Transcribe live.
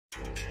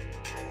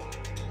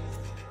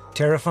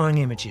Terrifying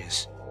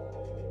images.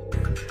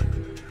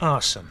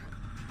 Arson.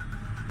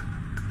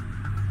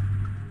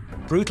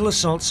 Brutal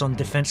assaults on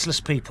defenseless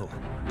people.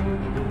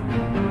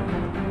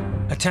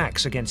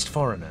 Attacks against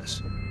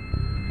foreigners.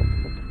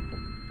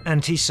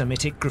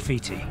 Anti-Semitic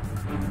graffiti.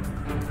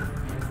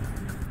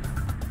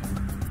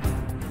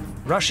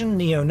 Russian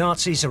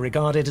neo-Nazis are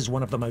regarded as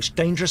one of the most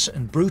dangerous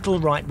and brutal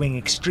right-wing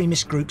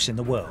extremist groups in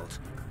the world.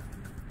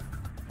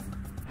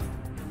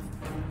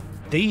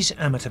 These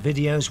amateur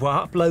videos were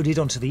uploaded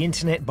onto the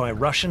internet by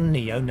Russian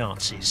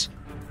neo-Nazis.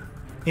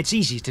 It's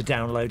easy to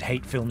download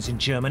hate films in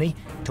Germany,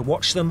 to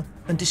watch them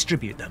and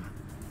distribute them.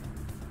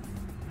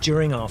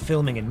 During our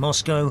filming in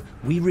Moscow,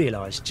 we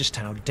realised just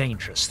how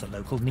dangerous the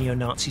local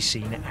neo-Nazi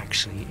scene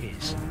actually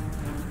is.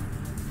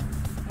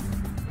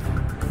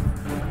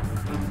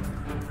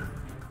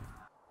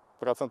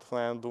 Процентов,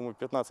 наверное, думаю,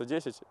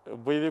 15-10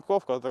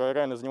 боевиков, которые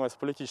реально занимаются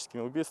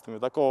политическими убийствами.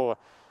 Такого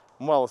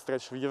мало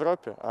встретишь в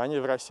Европе, а они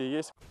в России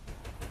есть.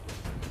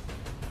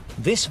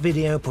 This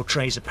video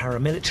portrays a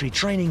paramilitary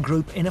training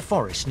group in a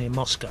forest near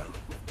Moscow.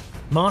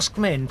 Masked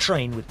men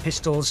train with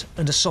pistols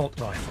and assault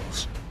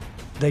rifles.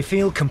 They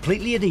feel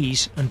completely at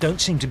ease and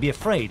don't seem to be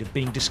afraid of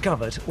being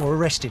discovered or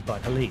arrested by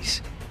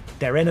police.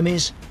 Their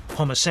enemies: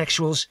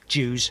 homosexuals,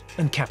 Jews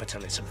and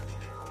capitalism.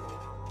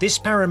 This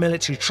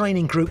paramilitary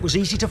training group was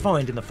easy to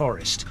find in the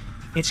forest.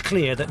 It's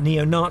clear that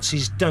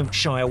neo-Nazis don't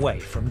shy away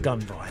from gun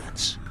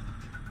violence.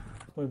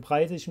 Man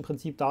bereitet sich im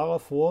Prinzip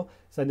darauf vor,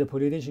 seine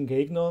politischen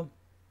Gegner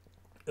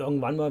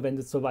irgendwann mal, wenn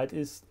es soweit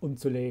ist,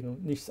 umzulegen,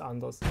 nichts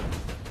anderes.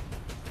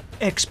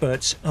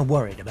 Experts are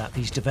worried about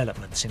these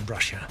developments in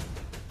Russia.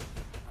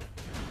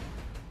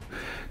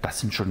 Das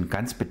sind schon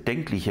ganz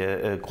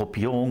bedenkliche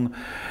Gruppierungen,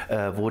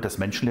 wo das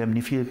Menschenleben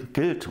nicht viel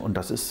gilt. Und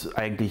das ist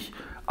eigentlich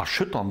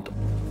erschütternd.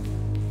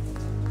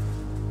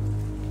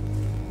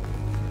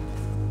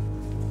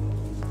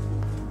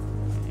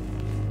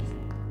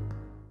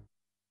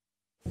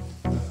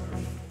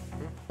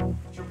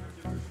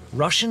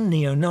 Russian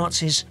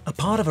neo-Nazis are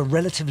part of a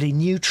relatively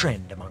new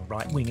trend among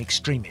right-wing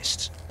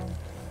extremists.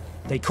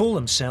 They call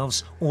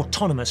themselves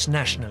Autonomous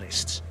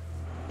Nationalists.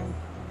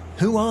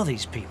 Who are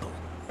these people?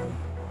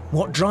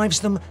 What drives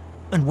them,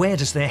 and where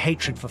does their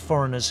hatred for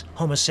foreigners,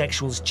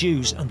 homosexuals,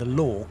 Jews and the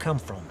law come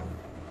from?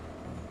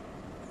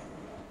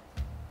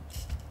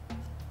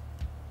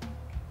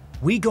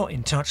 We got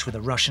in touch with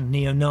a Russian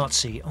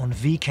neo-Nazi on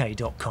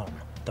vk.com,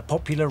 the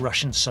popular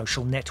Russian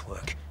social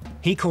network.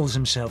 He calls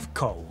himself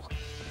Cole.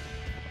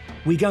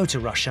 We go to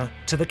Russia,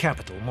 to the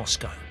capital,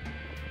 Moscow.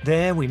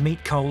 There we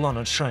meet Cole on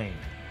a train.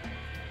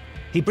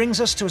 He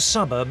brings us to a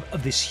suburb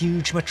of this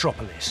huge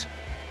metropolis,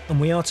 and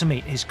we are to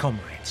meet his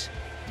comrades,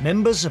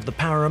 members of the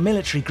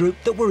paramilitary group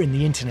that were in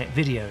the internet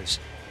videos.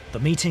 The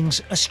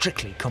meetings are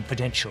strictly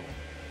confidential.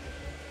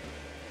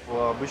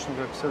 Обычно,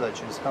 как всегда,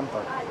 через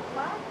контакт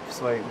в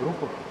своих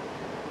группах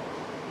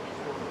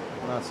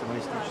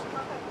националистических.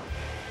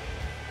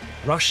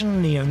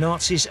 Russian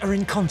neo-Nazis are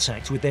in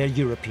contact with their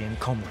European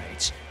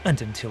comrades,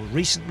 and until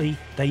recently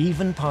they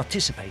even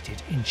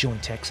participated in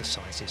joint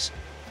exercises.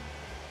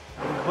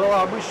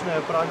 Была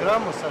обычная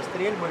программа со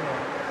стрельбами.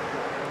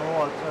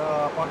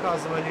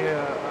 Показывали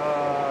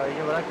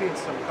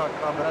европейцам, как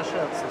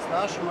обращаться с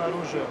нашим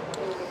оружием,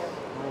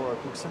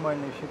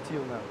 максимально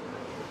эффективно.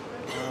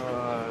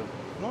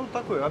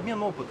 Такой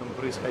обмен опытом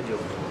происходил.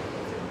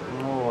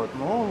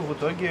 Но в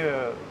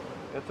итоге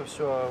это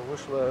все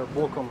вышло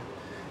боком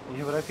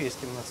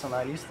европейским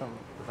националистам,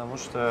 потому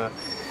что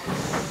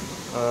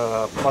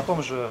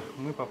потом же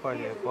мы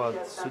попали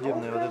под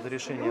судебное вот это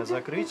решение о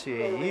закрытии,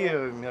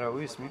 и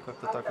мировые СМИ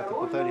как-то так это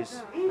пытались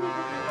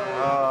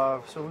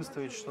все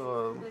выставить,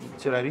 что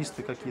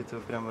террористы какие-то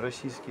прям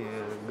российские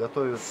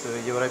готовят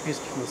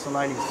европейских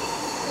националистов.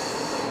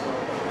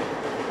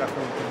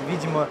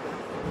 Видимо,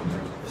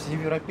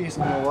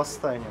 всеевропейскому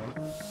восстанию.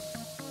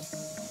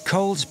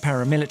 Cole's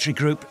paramilitary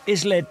group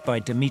is led by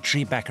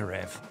Dimitry.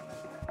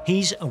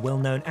 He's a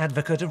well-known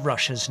advocate of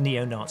Russia's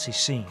neo-Nazi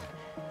scene.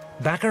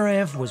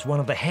 Bakarev was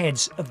one of the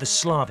heads of the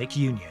Slavic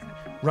Union,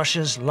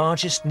 Russia's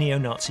largest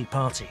neo-Nazi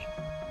party.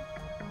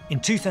 In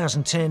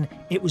 2010,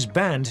 it was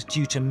banned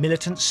due to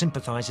militant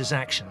sympathizers'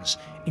 actions,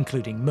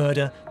 including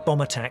murder, bomb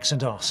attacks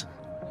and arson.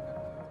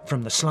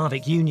 From the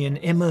Slavic Union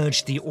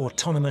emerged the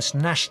Autonomous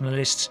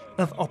Nationalists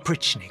of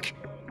Oprichnik.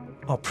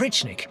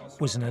 Oprichnik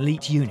was an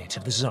elite unit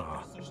of the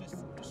Tsar.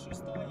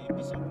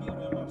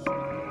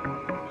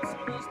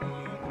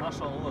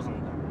 Нашего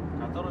лозунга,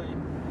 который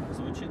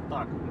звучит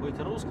так: быть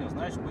русским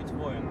значит быть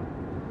воином.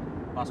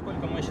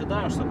 Поскольку мы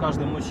считаем, что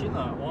каждый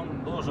мужчина,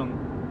 он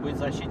должен быть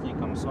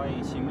защитником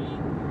своей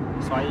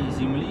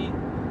земли,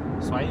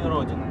 своей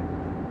родины.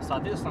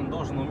 Соответственно, он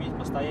должен уметь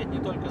постоять не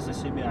только за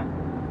себя,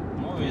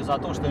 но и за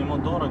то, что ему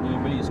дорого и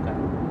близко.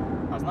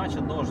 А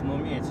значит, должен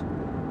уметь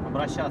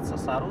обращаться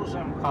с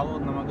оружием,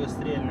 холодным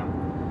огнестрельным,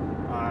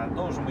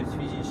 должен быть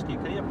физически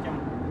крепким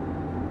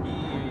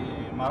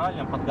и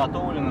морально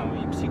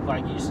подготовленным и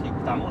психологически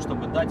к тому,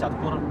 чтобы дать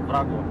отпор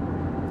врагу.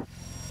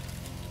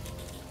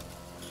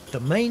 The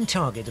main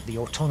target of the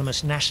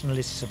Autonomous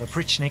Nationalists of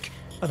Oprichnik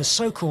are the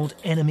so-called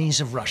enemies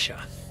of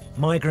Russia,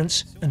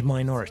 migrants and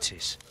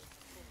minorities.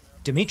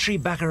 Dimitry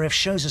Bakarev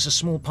shows us a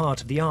small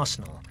part of the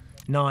arsenal: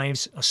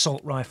 knives,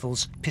 assault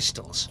rifles,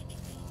 pistols.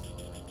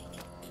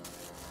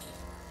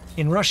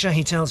 In Russia,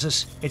 he tells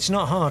us, it's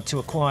not hard to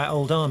acquire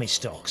old army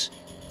stocks.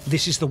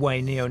 This is the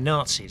way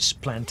neo-Nazis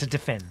plan to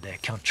defend their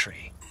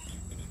country.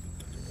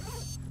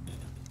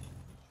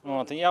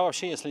 Я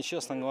вообще, если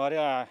честно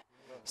говоря,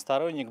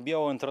 сторонник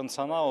белого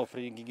интернационала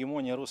при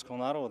гегемонии русского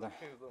народа.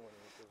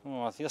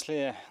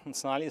 Если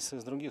националисты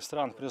из других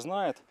стран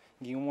признают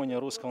гегемонию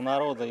русского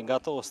народа и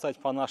готовы стать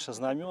по наши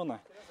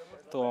знамена,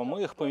 то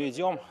мы их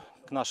поведем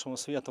к нашему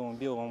светлому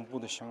белому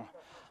будущему.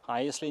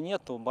 А если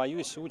нет, то,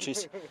 боюсь,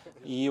 участь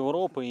и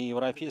Европы, и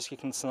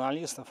европейских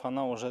националистов,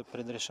 она уже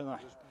предрешена.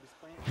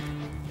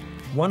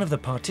 One of the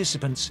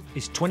participants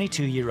is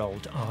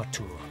 22-year-old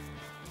Artur.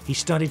 He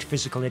studied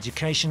physical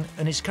education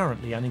and is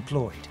currently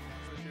unemployed.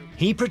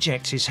 He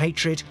projects his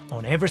hatred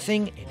on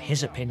everything, in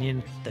his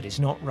opinion, that is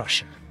not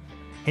Russian.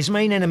 His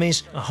main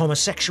enemies are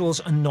homosexuals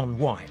and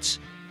non-whites.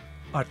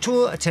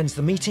 Artur attends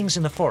the meetings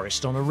in the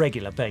forest on a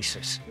regular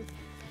basis.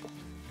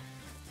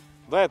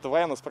 Да, это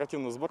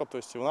военно-спортивный сбор, то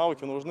есть в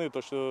науке нужны,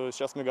 то, что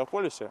сейчас в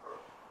мегаполисе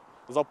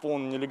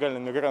заполнен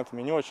нелегальными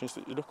мигрантами, не очень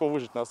легко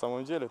выжить на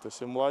самом деле, то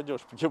есть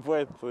молодежь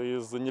погибает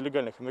из-за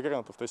нелегальных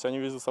иммигрантов, то есть они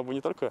везут с собой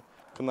не только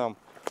к нам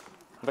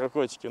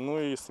наркотики,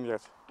 но и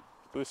смерть.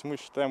 То есть мы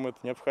считаем это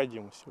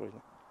необходимым сегодня.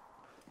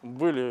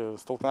 Были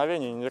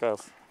столкновения не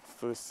раз,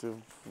 то есть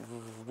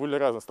были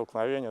разные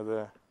столкновения,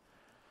 да,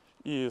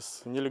 и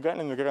с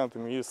нелегальными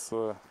мигрантами, и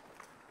с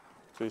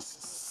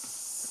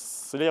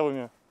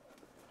левыми.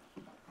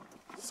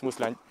 В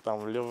смысле,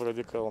 там,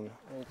 леворадикалами.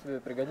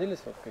 Тебе пригодились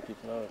вот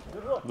какие-то навыки?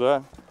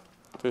 Да.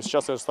 То есть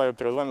сейчас я стою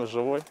перед вами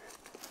живой.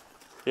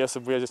 Если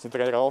бы я здесь не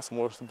тренировался,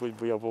 может быть,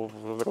 я был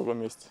в другом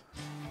месте.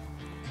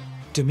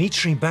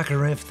 Dimitry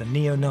Bakarev, the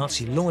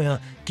neo-Nazi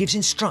lawyer, gives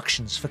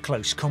instructions for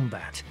close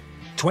combat.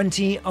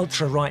 20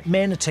 ultra-right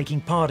men are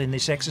taking part in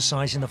this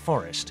exercise in the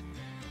forest.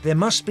 There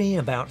must be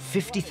about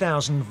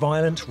 50,000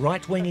 violent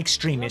right-wing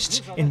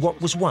extremists in what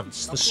was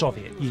once the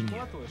Soviet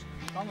Union.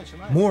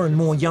 More and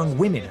more young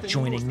women are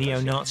joining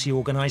neo-Nazi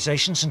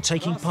organizations and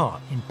taking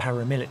part in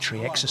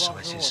paramilitary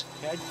exercises.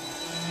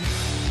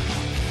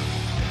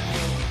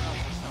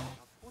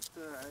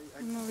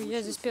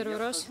 Я здесь первый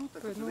раз,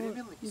 поэтому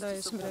да,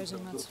 я собираюсь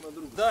заниматься.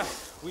 Да,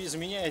 вы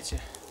изменяете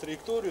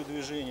траекторию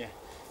движения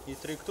и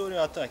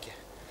траекторию атаки.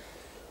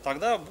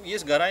 Тогда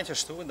есть гарантия,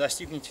 что вы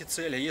достигнете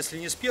цели. Если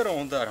не с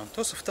первым ударом,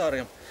 то со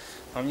вторым.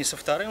 А не со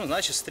вторым,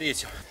 значит с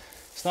третьим.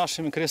 С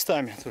нашими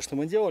крестами, то, что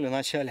мы делали в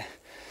начале,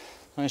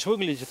 значит,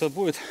 выглядит это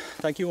будет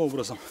таким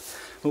образом.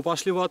 Мы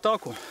пошли в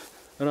атаку,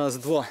 раз,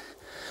 два,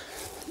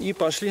 и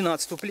пошли на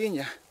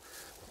отступление,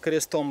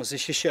 крестом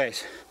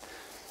защищаясь.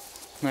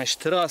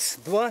 Значит, раз,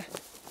 два,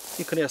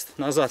 и крест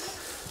назад.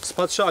 С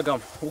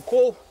подшагом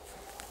укол,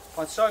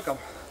 под шагом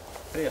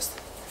крест.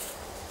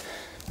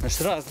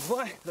 Значит, раз,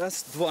 два,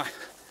 раз, два.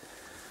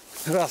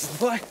 Раз,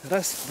 два,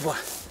 раз, два.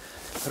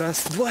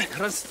 Раз, два,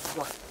 раз,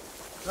 два.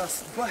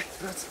 Раз, два,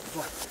 раз,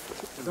 два.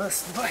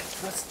 Раз, два,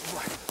 раз,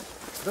 два.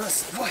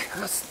 Раз, два,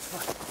 раз,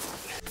 два.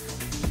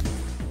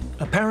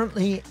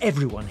 Apparently,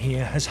 everyone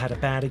here has had a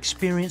bad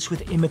experience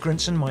with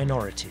immigrants and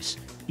minorities,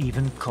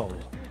 even Cole.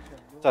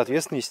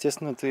 Соответственно,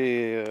 естественно,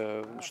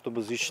 ты,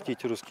 чтобы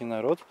защитить русский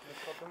народ,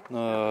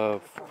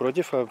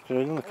 против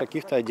определенных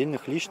каких-то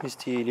отдельных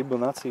личностей либо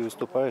наций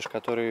выступаешь,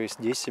 которые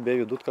здесь себя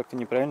ведут как-то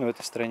неправильно в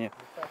этой стране.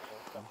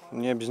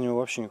 Я без него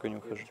вообще никуда не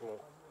ухожу.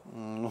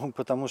 Ну,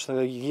 потому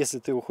что если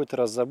ты его хоть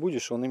раз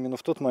забудешь, он именно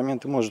в тот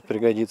момент и может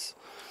пригодиться.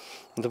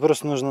 Это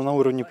просто нужно на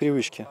уровне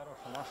привычки.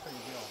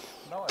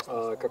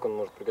 А как он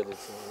может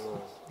пригодиться?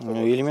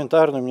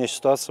 Элементарно. У меня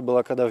ситуация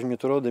была, когда в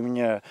метро до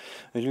меня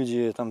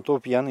люди там то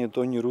пьяные,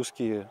 то не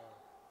русские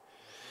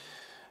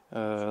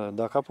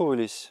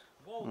докапывались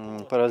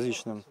по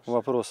различным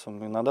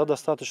вопросам. Иногда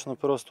достаточно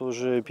просто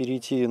уже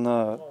перейти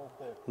на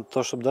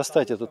то, чтобы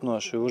достать этот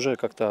нож, и уже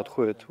как-то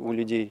отходит у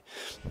людей.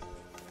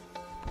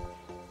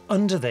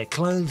 Under their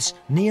clothes,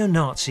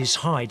 neo-Nazis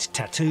hide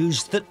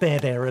tattoos that bear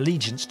their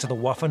allegiance to the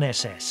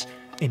Waffen-SS,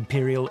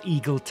 imperial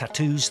eagle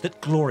tattoos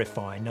that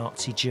glorify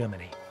Nazi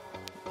Germany.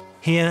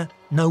 Here,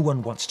 no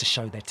one wants to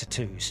show their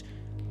tattoos,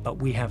 but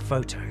we have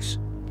photos.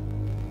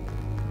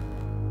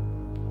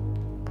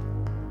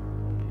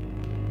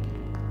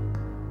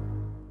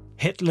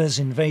 Hitler's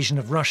invasion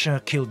of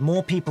Russia killed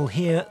more people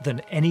here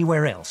than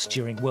anywhere else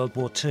during World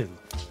War II.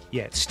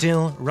 Yet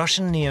still,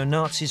 Russian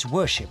neo-Nazis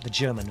worship the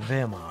German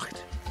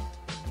Wehrmacht.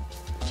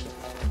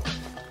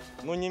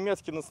 Ну,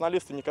 немецкие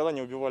националисты никогда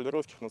не убивали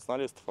русских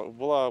националистов.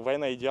 Была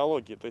война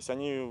идеологии. То есть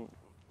они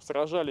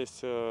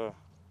сражались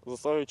за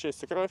свою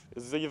честь и кровь,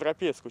 за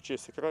европейскую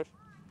честь и кровь.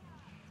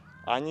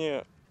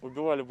 Они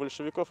убивали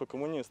большевиков и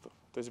коммунистов.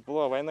 То есть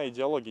была война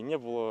идеологии, не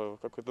было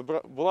какой-то...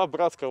 Была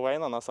братская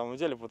война на самом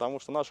деле, потому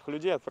что наших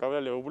людей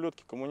отправляли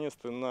ублюдки,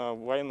 коммунисты на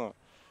войну,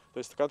 то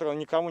есть которая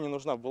никому не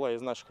нужна была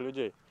из наших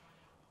людей.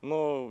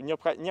 Но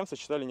немцы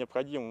считали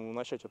необходимым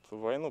начать эту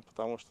войну,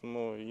 потому что,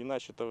 ну,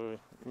 иначе это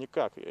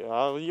никак.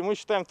 А мы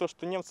считаем то,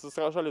 что немцы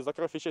сражались за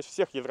кровь и честь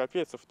всех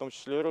европейцев, в том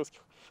числе и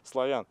русских,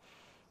 славян.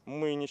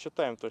 Мы не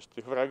считаем то, что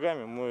их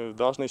врагами, мы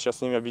должны сейчас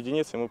с ними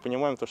объединиться, и мы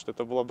понимаем то, что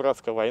это была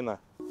братская война.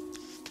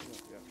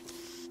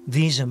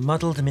 These are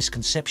muddled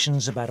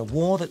misconceptions about a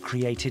war that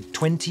created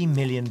 20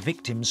 million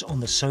victims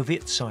on the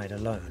Soviet side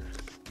alone.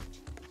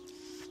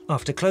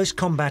 After close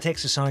combat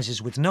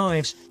exercises with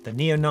knives, the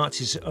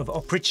neo-Nazis of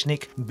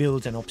Oprichnik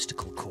build an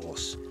obstacle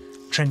course.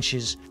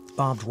 Trenches,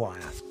 barbed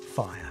wire,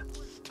 fire.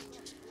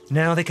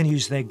 Now they can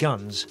use their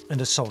guns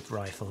and assault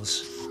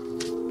rifles.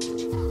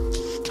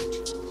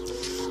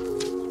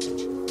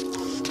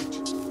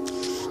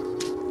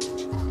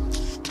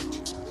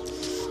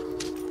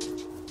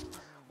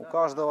 У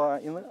каждого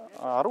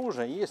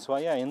оружия есть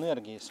своя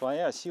энергия,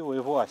 своя сила и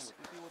власть.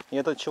 И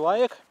этот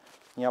человек,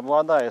 не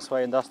обладая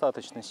своей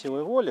достаточной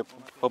силой воли,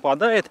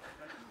 попадает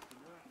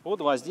под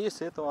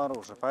воздействие этого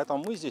оружия.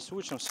 Поэтому мы здесь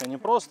учимся не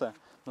просто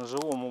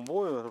ножевому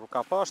бою,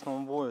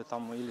 рукопашному бою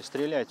там, или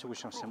стрелять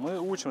учимся. Мы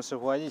учимся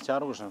владеть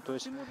оружием. То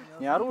есть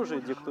не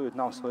оружие диктует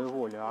нам свою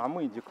волю, а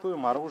мы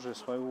диктуем оружию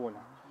свою волю.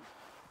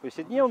 В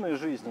повседневной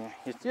жизни,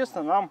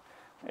 естественно, нам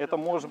это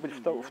может быть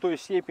в той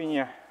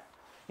степени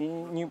и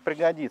не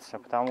пригодится,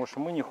 потому что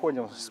мы не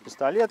ходим с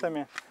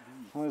пистолетами,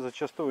 мы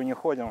зачастую не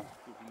ходим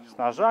с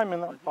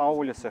ножами по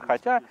улице,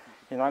 хотя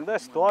иногда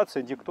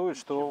ситуация диктует,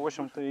 что, в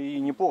общем-то, и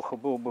неплохо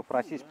было бы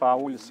пройтись по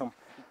улицам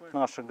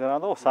наших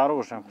городов с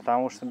оружием,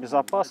 потому что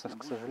безопасность,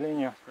 к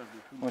сожалению,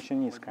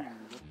 очень низкая.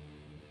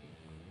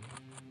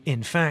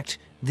 In fact,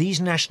 these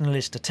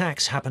nationalist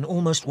attacks happen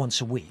almost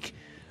once a week.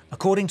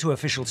 According to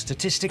official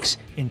statistics,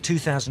 in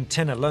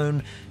 2010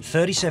 alone,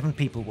 37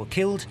 people were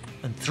killed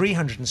and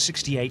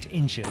 368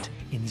 injured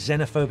in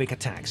xenophobic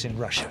attacks in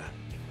Russia.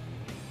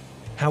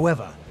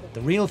 However,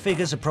 the real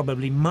figures are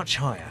probably much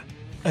higher,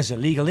 as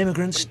illegal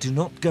immigrants do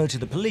not go to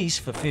the police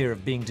for fear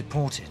of being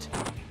deported.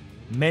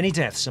 Many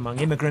deaths among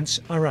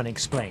immigrants are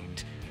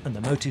unexplained, and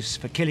the motives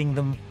for killing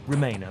them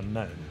remain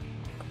unknown.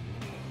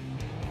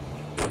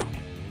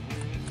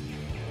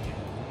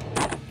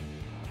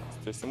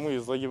 То есть мы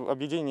за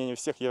объединение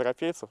всех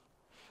европейцев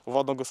в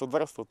одно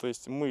государство, то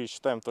есть мы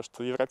считаем то,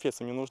 что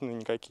европейцам не нужны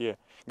никакие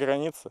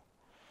границы.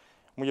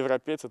 Мы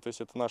европейцы, то есть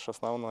это наша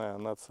основная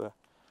нация.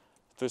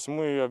 То есть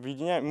мы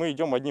объединяем, мы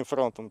идем одним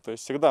фронтом. То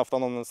есть всегда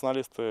автономные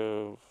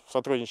националисты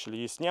сотрудничали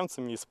и с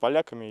немцами, и с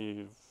поляками,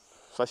 и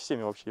со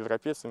всеми вообще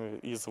европейцами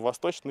из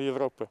Восточной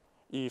Европы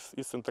и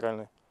из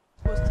Центральной.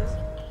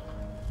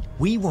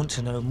 We want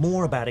to know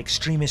more about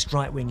extremist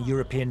right-wing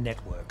European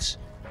networks.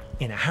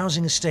 In a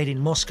housing estate in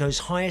Moscow's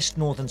highest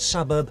northern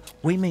suburb,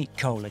 we meet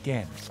Cole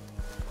again.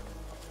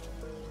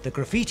 The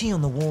graffiti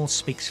on the wall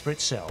speaks for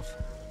itself.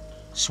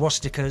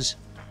 Swastikas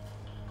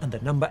and the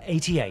number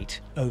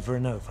 88 over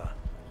and over.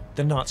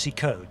 The Nazi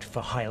code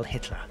for Heil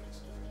Hitler.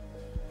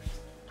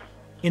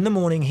 In the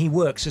morning, he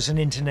works as an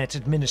internet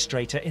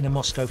administrator in a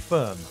Moscow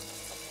firm.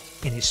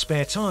 In his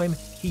spare time,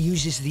 he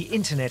uses the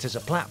internet as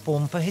a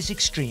platform for his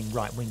extreme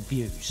right-wing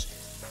views.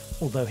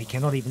 Although he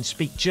cannot even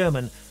speak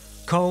German,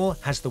 Cole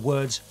has the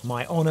words,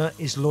 "My honor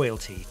is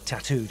loyalty,"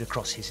 tattooed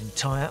across his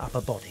entire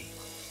upper body.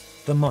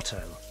 The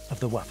motto of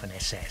the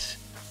Waffen-SS.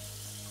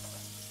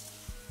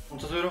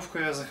 Татуировку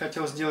я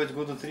захотел сделать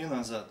года 3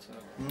 назад.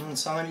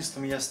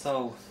 Националистом я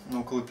стал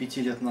около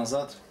 5 лет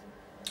назад,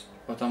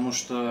 потому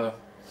что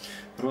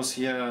рос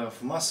я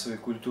в массовой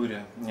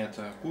культуре.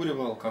 Это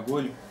курево,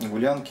 алкоголь,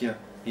 гулянки,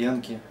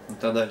 пьянки и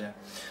так далее.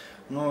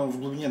 Но в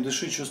глубине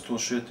души чувствовал,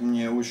 что это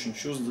мне очень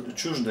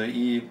чуждо,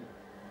 и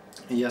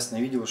ясно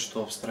видел,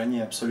 что в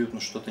стране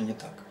абсолютно что-то не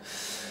так.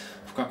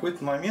 В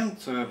какой-то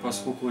момент,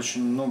 поскольку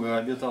очень много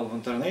обитал в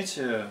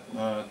интернете,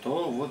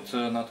 то вот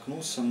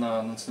наткнулся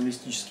на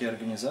националистические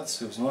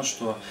организации, узнал,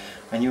 что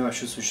они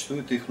вообще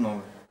существуют, и их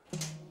много.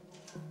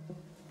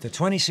 The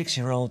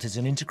 26-year-old is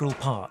an integral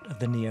part of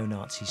the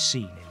neo-Nazi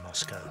scene in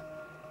Moscow.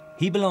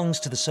 He belongs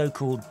to the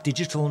so-called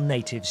digital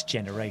natives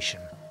generation,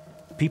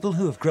 people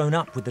who have grown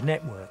up with the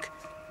network.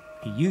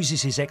 He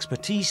uses his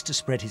expertise to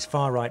spread his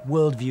far-right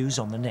worldviews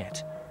on the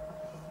net.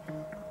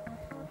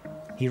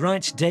 He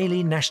writes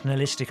daily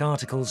nationalistic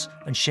articles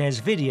and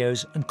shares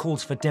videos and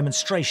calls for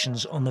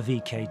demonstrations on the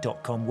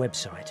vk.com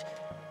website.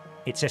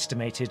 It's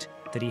estimated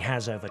that he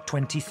has over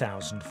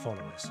 20,000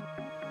 followers.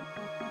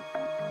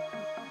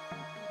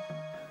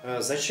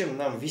 Зачем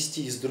нам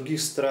вести из других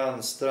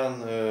стран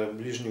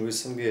ближнего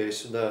СНГ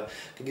сюда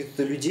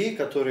каких-то людей,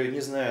 которые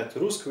не знают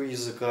русского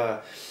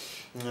языка,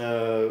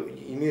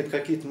 имеют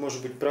какие-то,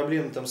 может быть,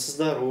 проблемы там со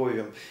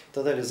здоровьем и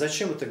так далее.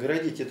 Зачем это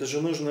городить? Это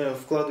же нужно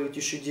вкладывать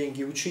еще деньги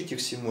и учить их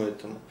всему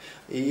этому.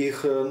 И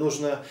их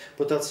нужно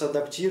пытаться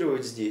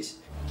адаптировать здесь.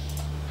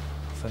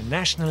 For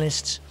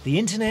nationalists, the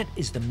internet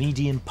is the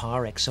medium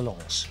par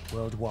excellence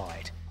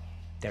worldwide.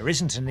 There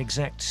isn't an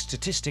exact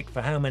statistic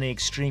for how many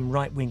extreme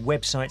right-wing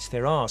websites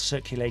there are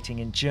circulating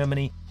in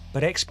Germany,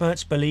 but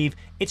experts believe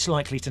it's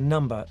likely to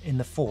number in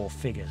the 4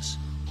 figures.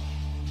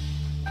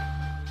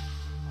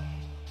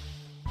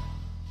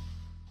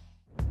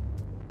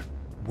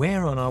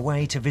 We're on our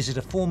way to visit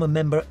a former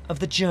member of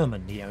the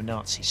German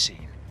neo-Nazi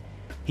scene.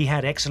 He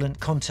had excellent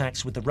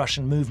contacts with the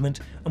Russian movement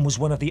and was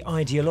one of the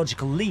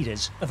ideological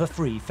leaders of a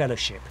free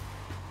fellowship.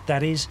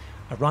 That is,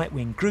 a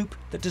right-wing group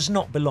that does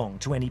not belong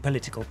to any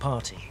political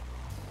party.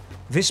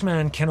 This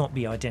man cannot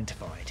be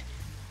identified.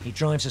 He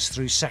drives us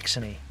through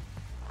Saxony.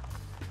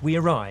 We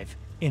arrive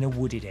in a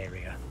wooded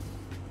area.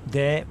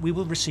 There we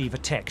will receive a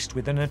text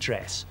with an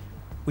address,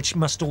 which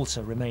must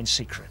also remain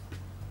secret.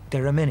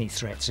 There are many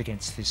threats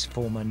against this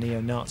former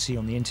neo-Nazi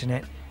on the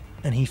internet,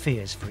 and he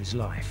fears for his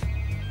life.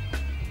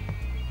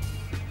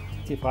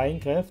 Die freien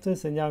Kräfte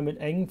sind ja mit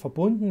eng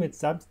verbunden mit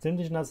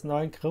sämtlichen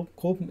nationalen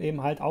Gruppen,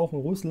 eben halt auch in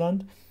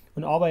Russland,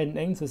 und arbeiten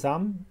eng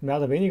zusammen, mehr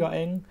oder weniger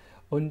eng.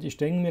 Und ich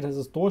denke mir, dass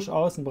es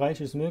durchaus im Bereich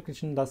des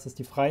Möglichen, dass es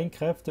die freien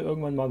Kräfte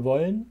irgendwann mal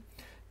wollen,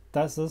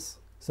 dass es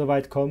so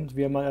weit kommt,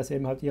 wie man es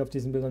eben halt hier auf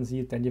diesen Bildern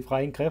sieht. Denn die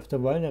freien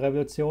Kräfte wollen eine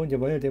Revolution, die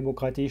wollen eine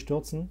Demokratie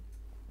stürzen.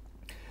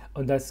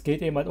 Und das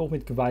geht eben halt auch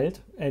mit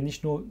Gewalt,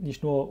 nicht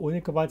nur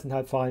ohne Gewalt, sondern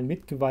halt vor allem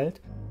mit Gewalt.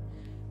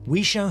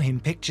 We show him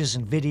pictures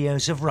and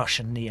videos of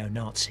Russian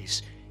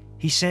neo-Nazis.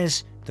 He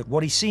says that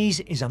what he sees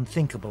is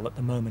unthinkable at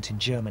the moment in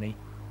Germany,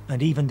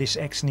 and even this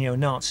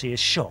ex-neo-Nazi is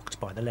shocked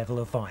by the level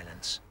of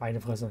violence. Meine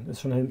Fresse, das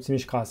ist schon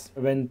ziemlich krass.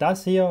 Wenn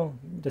das hier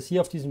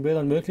auf diesen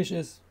Bildern möglich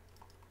ist,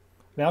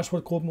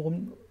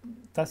 Wehrsportgruppen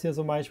das hier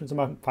zum Beispiel zu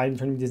machen, vor allem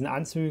schon mit diesen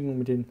Anzügen,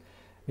 mit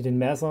den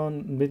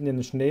Messern mitten in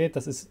den Schnee,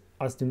 das ist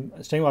ich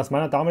denke mal, aus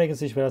meiner damaligen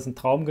Sicht wäre das ein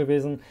Traum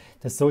gewesen,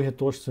 das so hier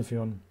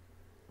durchzuführen.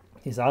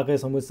 Die Sache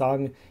ist, man muss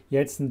sagen,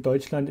 jetzt in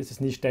Deutschland ist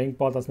es nicht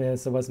denkbar, dass man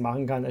jetzt sowas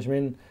machen kann. Ich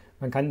meine,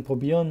 man kann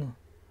probieren,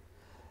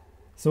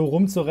 so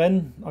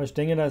rumzurennen, aber ich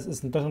denke, das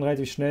ist in Deutschland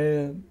relativ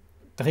schnell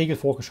der Regel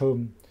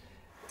vorgeschoben.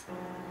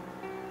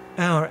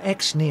 Our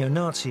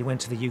ex-neo-Nazi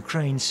went to the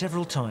Ukraine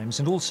several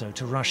times and also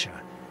to Russia.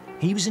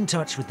 He was in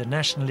touch with the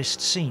nationalist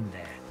scene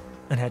there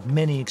and had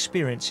many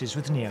experiences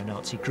with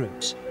neo-Nazi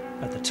groups.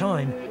 At the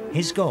time,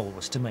 his goal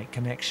was to make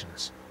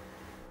connections.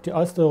 Die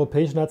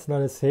osteuropäische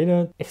nationale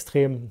Szene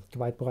extrem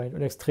gewaltbereit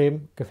und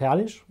extrem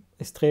gefährlich,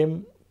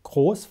 extrem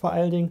groß vor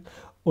allen Dingen.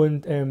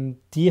 Und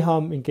die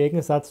haben im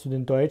Gegensatz zu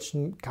den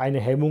Deutschen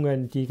keine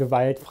Hemmungen, die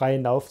Gewalt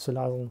freien Lauf zu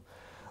lassen.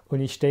 Und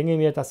ich denke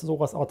mir, dass es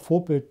auch als Art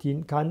Vorbild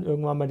dienen kann,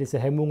 irgendwann mal diese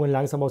Hemmungen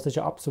langsam aus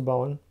sich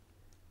abzubauen.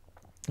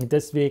 Und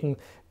deswegen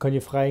können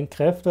die freien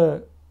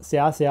Kräfte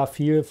sehr, sehr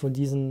viel von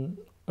diesen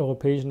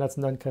europäischen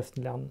nationalen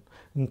Kräften lernen.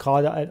 Und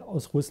gerade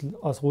aus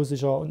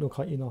russischer und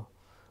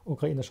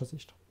ukrainischer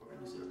Sicht.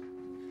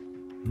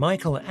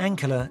 Michael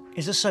Ankela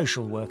is a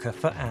social worker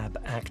for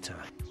AB-ACTA,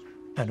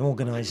 an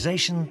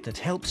organisation that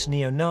helps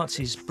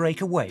neo-Nazis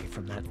break away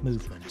from that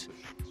movement.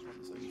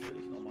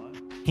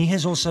 He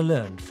has also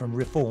learned from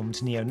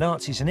reformed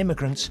neo-Nazis and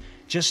immigrants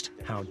just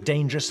how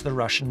dangerous the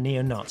Russian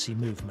neo-Nazi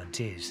movement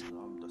is.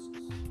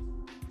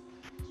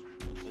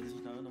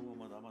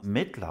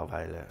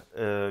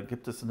 Mittlerweile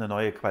gibt es eine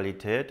neue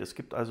Qualität. Es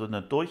gibt also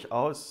eine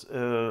durchaus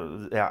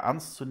sehr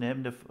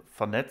ernstzunehmende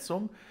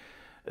Vernetzung.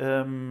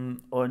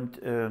 Und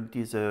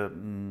diese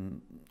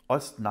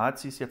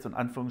Ostnazis jetzt in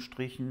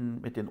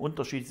Anführungsstrichen mit den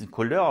unterschiedlichen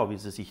Couleurs, wie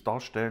sie sich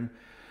darstellen,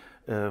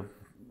 da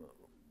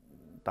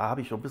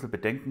habe ich so ein bisschen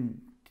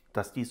Bedenken,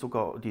 dass die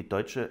sogar die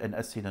deutsche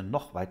NS-Szene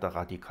noch weiter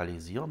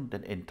radikalisieren,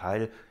 denn ein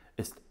Teil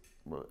ist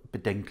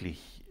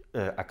bedenklich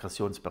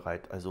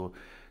aggressionsbereit. Also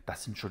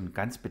das sind schon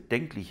ganz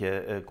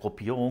bedenkliche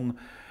Gruppierungen,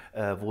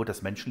 wo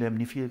das Menschenleben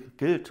nicht viel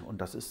gilt.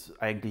 Und das ist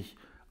eigentlich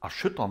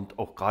erschütternd,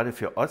 auch gerade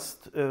für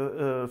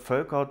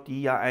Ostvölker,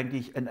 die ja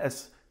eigentlich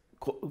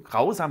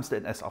grausamste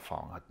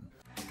NS-Erfahrung hatten.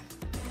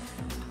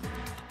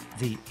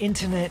 The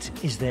internet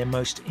is their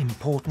most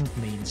important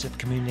means of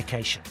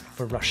communication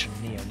for Russian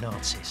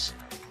neo-Nazis.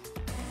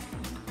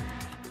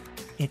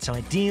 It's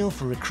ideal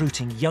for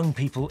recruiting young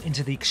people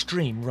into the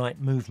extreme right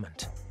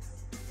movement.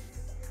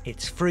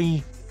 It's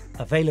free,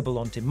 available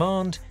on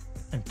demand,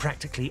 and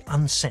practically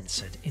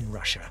uncensored in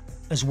Russia,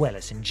 as well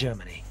as in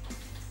Germany.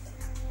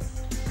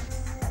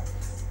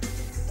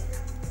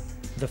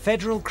 The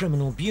Federal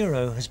Criminal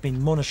Bureau has been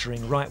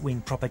monitoring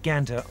right-wing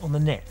propaganda on the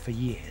net for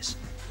years.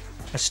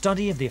 A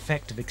study of the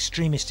effect of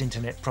extremist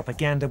internet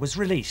propaganda was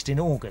released in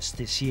August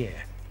this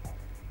year.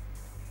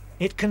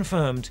 It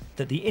confirmed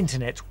that the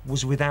internet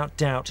was without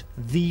doubt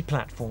the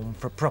platform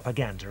for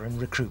propaganda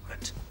and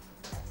recruitment.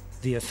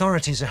 The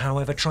authorities are,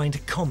 however, trying to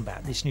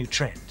combat this new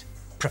trend.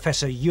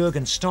 Professor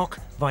Jürgen Stock,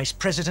 Vice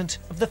President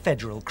of the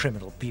Federal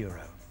Criminal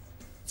Bureau.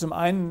 Zum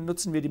einen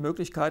nutzen wir die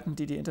Möglichkeiten,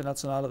 die die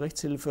internationale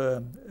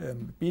Rechtshilfe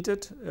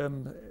bietet,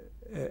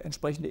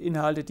 entsprechende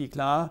Inhalte, die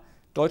klar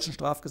deutschen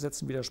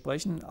Strafgesetzen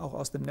widersprechen, auch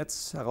aus dem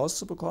Netz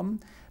herauszubekommen.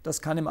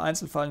 Das kann im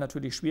Einzelfall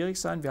natürlich schwierig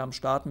sein. Wir haben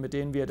Staaten, mit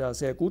denen wir da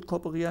sehr gut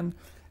kooperieren,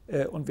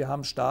 und wir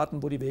haben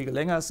Staaten, wo die Wege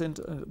länger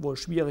sind, wo es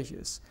schwierig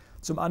ist.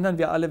 Zum anderen,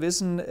 wir alle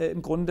wissen,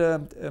 im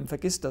Grunde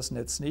vergisst das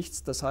Netz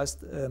nichts. Das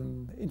heißt,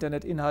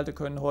 Internetinhalte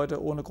können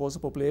heute ohne große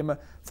Probleme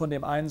von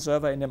dem einen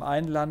Server in dem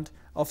einen Land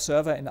auf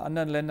Server in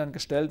anderen Ländern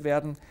gestellt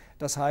werden.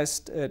 Das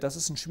heißt, das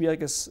ist ein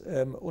schwieriges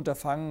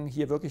Unterfangen,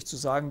 hier wirklich zu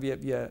sagen,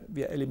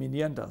 wir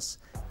eliminieren das.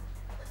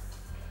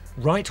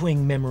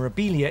 Right-wing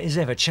memorabilia is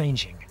ever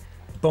changing.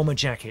 bomber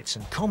jackets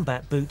and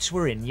combat boots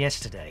were in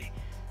yesterday.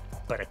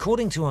 But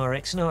according to our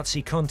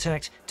ex-Nazi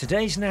contact,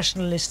 today's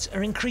nationalists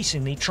are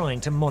increasingly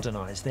trying to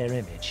modernise their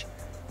image.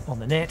 On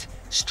the net,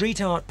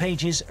 street art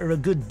pages are a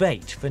good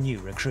bait for new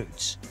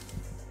recruits.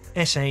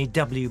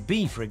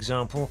 SAWB, for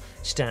example,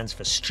 stands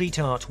for Street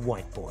Art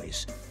White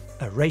Boys,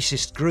 a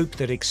racist group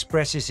that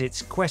expresses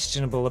its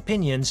questionable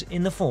opinions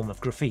in the form of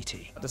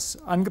graffiti. Das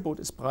Angebot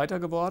ist breiter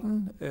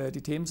geworden,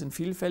 die Themen sind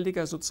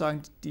vielfältiger,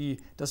 sozusagen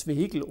das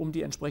Vehikel, um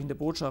die entsprechende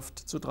Botschaft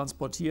zu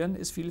transportieren,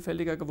 ist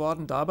vielfältiger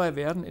geworden. Dabei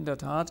werden in der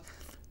Tat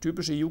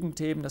typische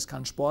Jugendthemen, das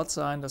kann Sport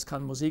sein, das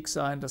kann Musik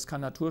sein, das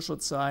kann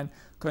Naturschutz sein,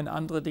 können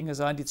andere Dinge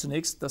sein, die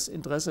zunächst das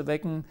Interesse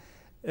wecken,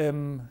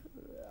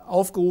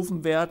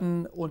 aufgerufen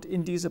werden, und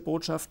in diese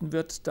Botschaften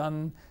wird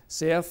dann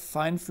sehr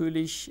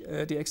feinfühlig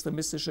die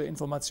extremistische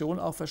Information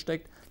auch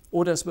versteckt,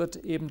 oder es wird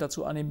eben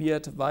dazu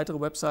animiert, weitere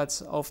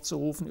Websites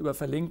aufzurufen über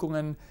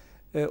Verlinkungen,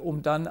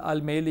 um dann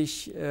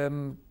allmählich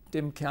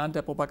dem Kern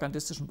der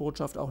propagandistischen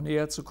Botschaft auch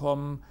näher zu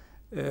kommen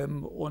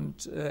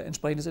und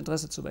entsprechendes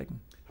Interesse zu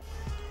wecken.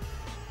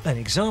 An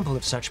example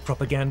of such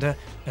propaganda,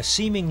 a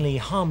seemingly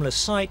harmless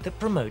site that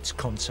promotes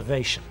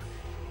conservation.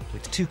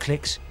 With 2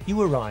 clicks,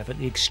 you arrive at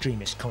the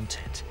extremist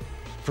content.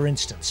 For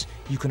instance,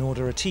 you can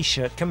order a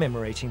t-shirt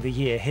commemorating the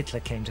year Hitler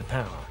came to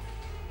power.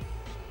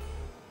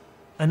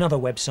 Another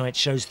website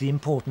shows the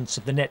importance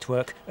of the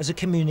network as a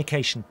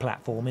communication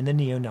platform in the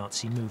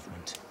neo-Nazi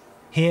movement.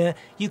 Here,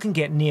 you can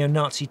get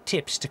neo-Nazi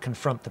tips to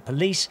confront the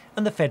police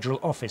and the Federal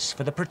Office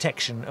for the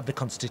Protection of the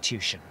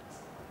Constitution.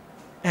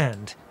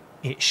 And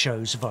it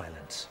shows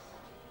violence.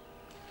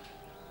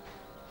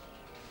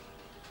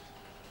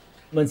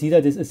 Man sieht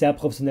ja, das ist sehr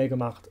professionell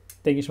gemacht,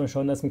 denke ich mal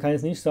schon. Also man kann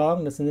jetzt nicht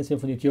sagen, das sind jetzt hier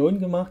von Idioten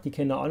gemacht, die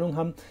keine Ahnung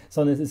haben,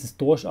 sondern es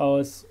ist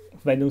durchaus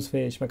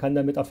wendungsfähig. Man kann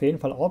damit auf jeden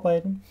Fall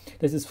arbeiten.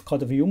 Das ist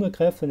gerade für junge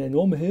Kräfte eine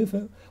enorme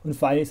Hilfe, und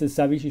vor allem ist es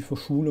sehr wichtig für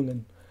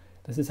Schulungen.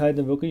 Das ist halt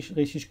eine wirklich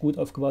richtig gut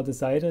aufgebaute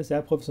Seite,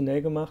 sehr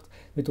professionell gemacht,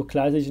 mit so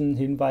klassischen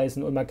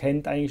Hinweisen, und man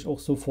kennt eigentlich auch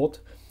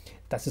sofort,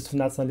 dass es von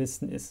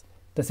Nationalisten ist.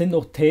 Das sind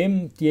auch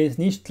Themen, die jetzt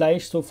nicht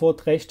gleich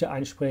sofort Rechte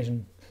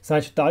ansprechen. Das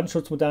heißt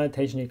Datenschutz, moderne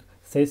Technik.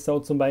 Das heißt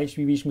auch zum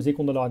Beispiel, wie ich Musik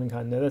runterladen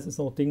kann. Das ist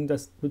noch ein Ding,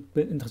 das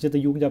interessiert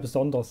der Jugend ja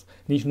besonders,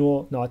 nicht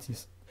nur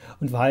Nazis.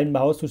 Und Verhalten bei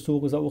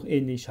Hausdurchsuchungen ist auch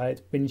ähnlich.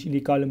 Halt, wenn ich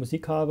illegale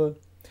Musik habe,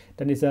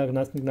 dann ist ja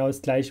genau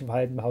das gleiche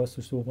Verhalten bei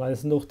Hausdurchsuchungen. Also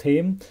es sind auch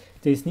Themen,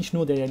 die jetzt nicht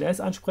nur der NS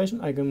ansprechen,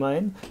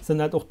 allgemein,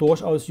 sondern halt auch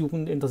durchaus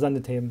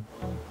jugendinteressante Themen.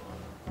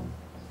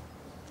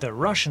 The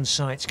Russian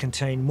sites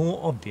contain more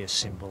obvious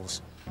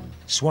symbols.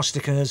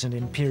 Swastikas and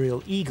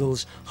imperial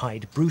eagles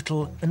hide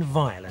brutal and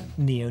violent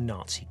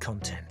neo-Nazi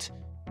content.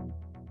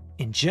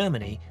 In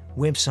Germany,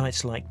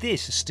 websites like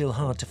this are still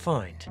hard to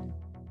find.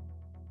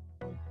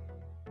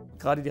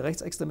 Gerade die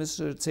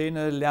rechtsextremistische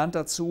Szene lernt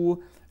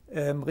dazu,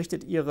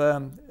 richtet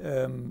ihre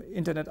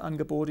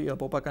Internetangebote, ihre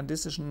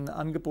propagandistischen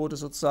Angebote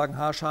sozusagen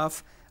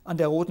haarscharf an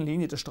der roten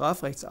Linie des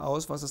Strafrechts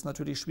aus, was es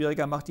natürlich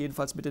schwieriger macht,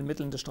 jedenfalls mit den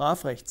Mitteln des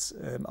Strafrechts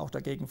auch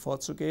dagegen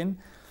vorzugehen.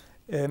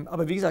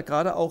 Aber wie gesagt,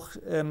 gerade auch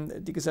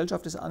die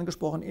Gesellschaft ist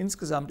angesprochen,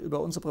 insgesamt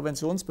über unsere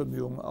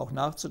Präventionsbemühungen auch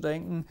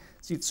nachzudenken,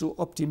 sie zu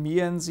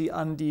optimieren, sie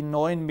an die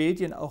neuen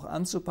Medien auch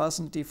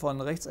anzupassen, die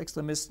von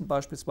Rechtsextremisten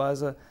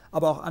beispielsweise,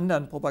 aber auch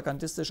anderen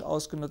propagandistisch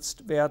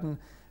ausgenutzt werden,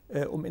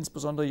 um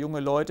insbesondere junge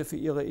Leute für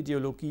ihre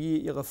Ideologie,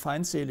 ihre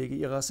feindselige,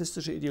 ihre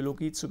rassistische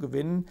Ideologie zu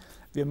gewinnen.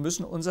 Wir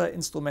müssen unser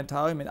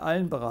Instrumentarium in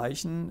allen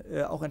Bereichen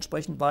auch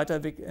entsprechend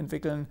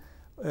weiterentwickeln,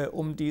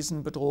 um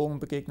diesen Bedrohungen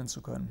begegnen zu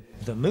können.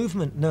 The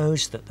movement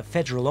knows that the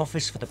Federal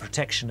Office for the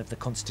Protection of the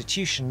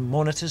Constitution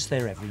monitors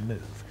their every move.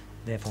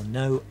 Therefore,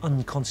 no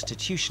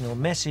unconstitutional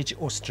message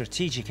or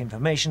strategic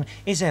information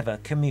is ever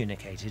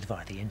communicated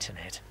via the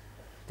Internet.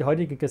 Die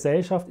heutige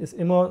Gesellschaft ist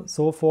immer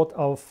sofort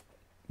auf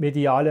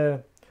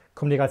mediale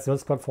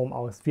Kommunikationsplattformen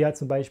aus, wie halt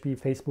zum Beispiel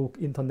Facebook,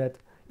 Internet,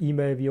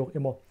 E-Mail, wie auch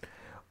immer.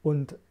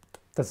 Und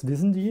das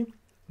wissen die,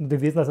 und die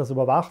wissen, dass das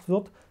überwacht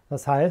wird.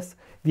 Das heißt,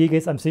 wie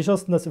geht es am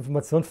sichersten, dass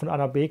Informationen von A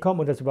nach B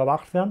kommen und das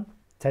überwacht werden?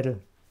 Zettel.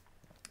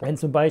 Wenn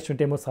zum Beispiel eine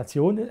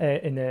Demonstration,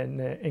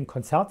 ein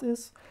Konzert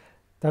ist,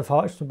 dann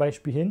fahre ich zum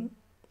Beispiel hin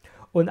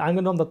und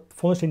angenommen, da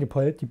vorne stehen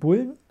die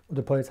Bullen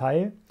oder die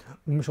Polizei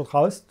und mich dort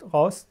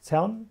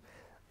rauszerren.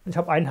 Ich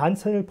habe einen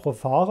Handzettel pro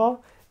Fahrer,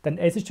 dann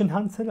esse ich den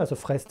Handzettel, also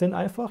fresse den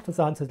einfach, das ist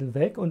der Handzettel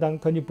weg, und dann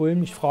können die Bullen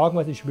mich fragen,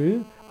 was ich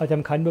will, aber die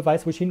haben keinen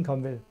Beweis, wo ich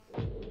hinkommen will.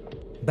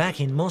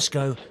 Back in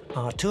Moscow,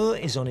 Artur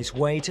is on his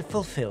way to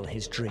fulfill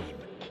his dream.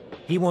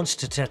 He wants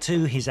to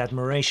tattoo his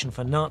admiration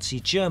for Nazi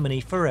Germany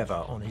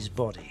forever on his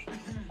body.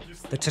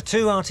 The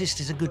tattoo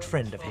artist is a good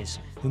friend of his,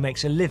 who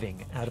makes a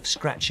living out of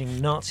scratching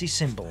Nazi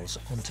symbols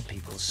onto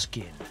people's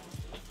skin.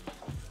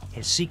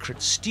 His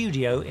secret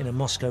studio in a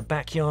Moscow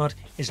backyard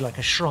is like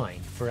a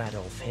shrine for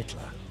Adolf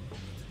Hitler.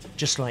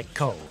 Just like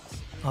Cole,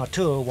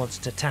 Artur wants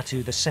to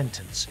tattoo the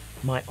sentence,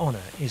 "My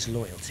honor is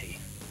loyalty."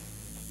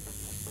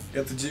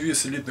 Это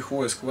девиз элитных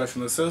войск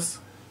Waffen-СС,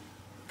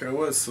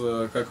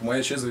 переводится как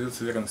 «Моя честь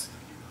зовется верность».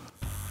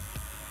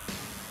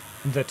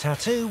 The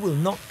tattoo will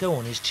not go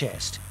on his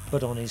chest,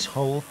 but on his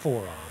whole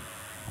forearm.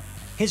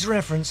 His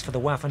reference for the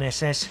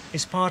Waffen-SS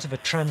is part of a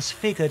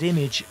transfigured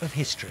image of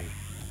history.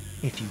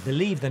 If you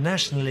believe the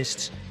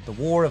nationalists, the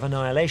war of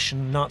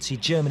annihilation Nazi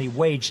Germany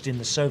waged in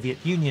the Soviet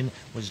Union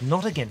was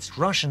not against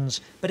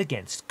Russians, but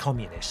against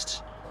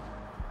communists.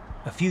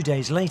 A few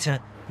days later,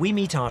 we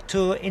meet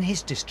Artur in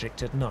his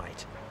district at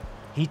night.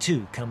 He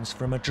too comes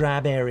from a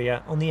drab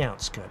area on the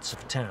outskirts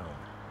of town.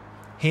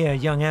 Here,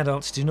 young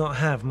adults do not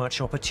have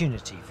much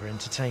opportunity for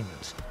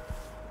entertainment.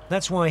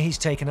 That's why he's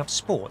taken up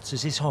sports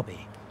as his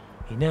hobby.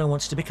 He now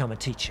wants to become a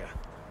teacher.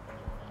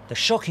 The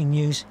shocking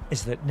news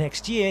is that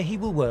next year he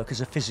will work as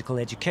a physical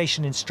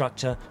education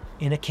instructor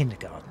in a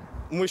kindergarten.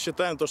 Мы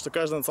считаем, что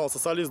каждый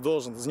национал-социалист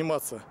должен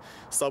заниматься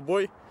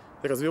собой,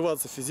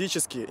 развиваться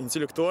физически,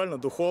 интеллектуально,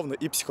 духовно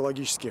и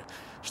психологически.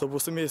 Чтобы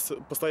суметь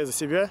постоять за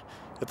себя,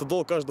 это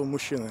долг каждого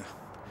мужчины.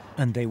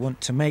 And they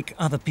want to make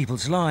other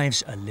people's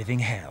lives a living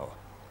hell.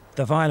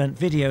 The violent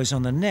videos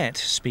on the net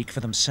speak for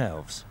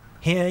themselves.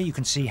 Here you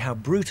can see how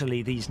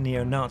brutally these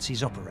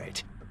neo-Nazis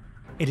operate.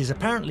 It is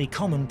apparently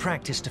common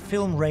practice to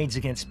film raids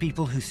against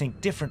people who think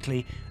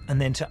differently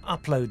and then to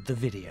upload the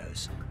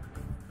videos.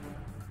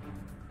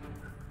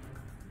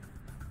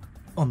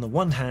 On the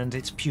one hand,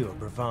 it's pure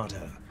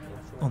bravado.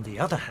 On the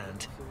other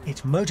hand,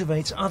 it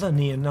motivates other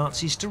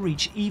neo-Nazis to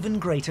reach even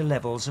greater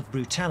levels of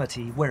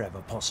brutality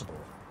wherever possible.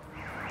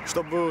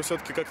 Чтобы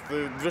все-таки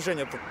как-то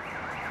движение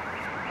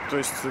то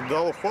есть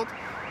дало ход,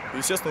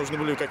 естественно, нужны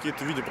были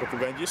какие-то видео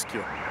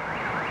пропагандистские.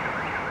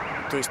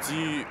 То есть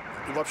и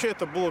вообще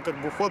это было как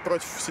бы ход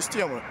против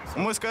системы.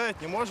 Мы сказать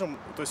не можем,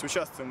 то есть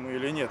участвуем мы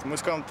или нет. Мы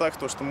скажем так,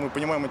 что мы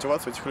понимаем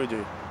мотивацию этих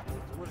людей.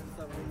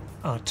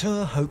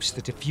 Artur hopes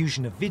the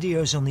diffusion of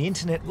videos on the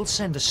internet will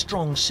send a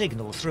strong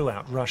signal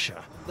throughout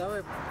Russia.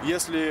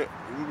 Если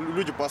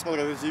люди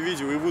посмотрят эти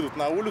видео и выйдут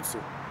на улицу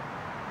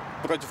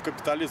против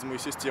капитализма и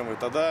системы,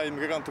 тогда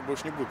иммигранты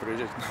больше не будут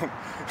приезжать к нам.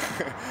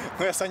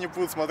 Но если они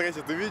будут смотреть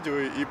это видео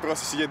и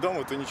просто сидеть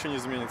дома, то ничего не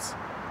изменится.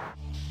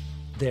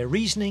 Their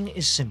reasoning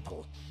is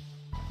simple.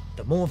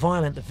 The more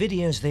violent the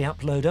videos they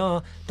upload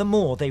are, the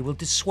more they will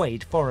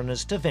dissuade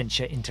foreigners to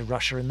venture into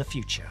Russia in the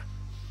future.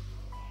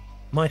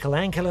 Michael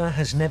Ankela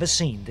has never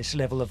seen this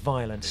level of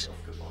violence.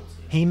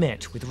 He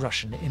met with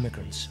Russian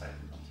immigrants.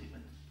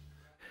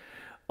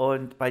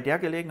 Und bei der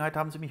Gelegenheit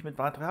haben sie mich mit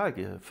Material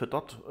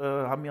gefüttert,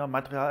 haben mir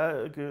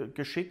Material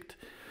geschickt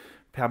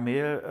per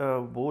Mail,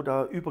 wo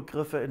da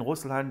Übergriffe in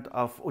Russland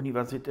auf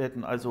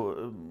Universitäten,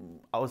 also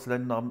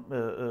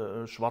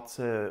Ausländer,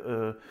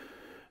 Schwarze,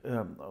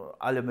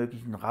 alle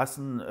möglichen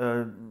Rassen,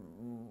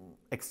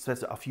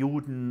 Exzesse auf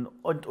Juden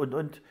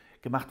und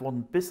gemacht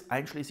wurden, bis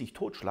einschließlich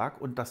Totschlag,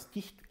 und das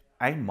nicht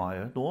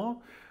einmal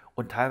nur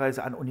und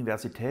teilweise an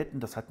Universitäten.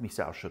 Das hat mich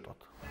sehr erschüttert.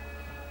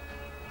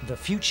 The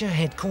future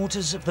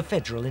headquarters of the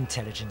Federal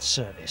Intelligence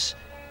Service.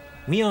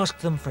 We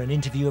asked them for an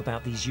interview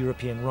about these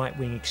European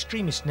right-wing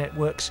extremist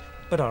networks,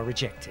 but are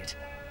rejected.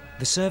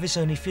 The service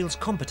only feels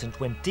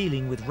competent when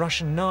dealing with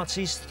Russian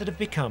Nazis that have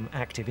become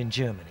active in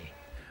Germany.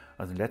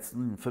 Also in den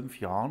letzten 5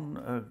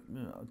 Jahren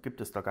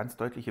gibt es da ganz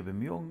deutliche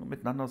Bemühungen,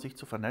 miteinander sich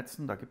zu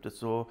vernetzen. Da gibt es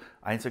so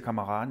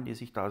Einzelkameraden, die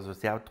sich da also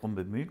sehr drum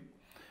bemühen.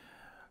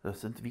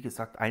 Das sind, wie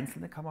gesagt,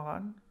 einzelne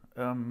Kameraden.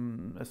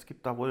 Es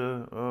gibt da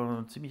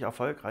wohl ziemlich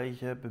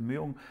erfolgreiche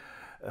Bemühungen.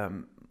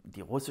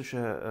 Die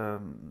russische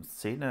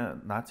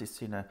Szene,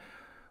 Nazi-Szene,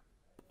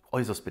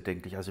 äußerst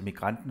bedenklich. Also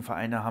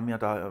Migrantenvereine haben ja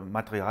da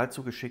Material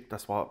zugeschickt,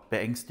 das war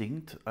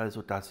beängstigend.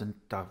 Also da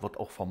wird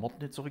auch vor Morden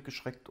nicht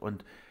zurückgeschreckt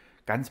und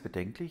ganz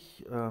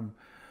bedenklich.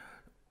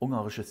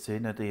 Ungarische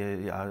Szene,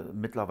 die ja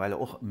mittlerweile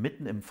auch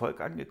mitten im Volk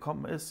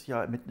angekommen ist,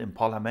 ja mitten im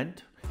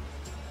Parlament.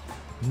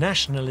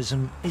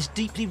 Nationalism is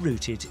deeply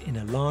rooted in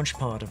a large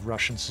part of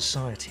Russian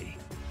society.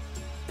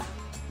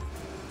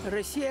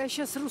 Россия, а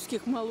сейчас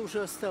русских мало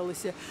уже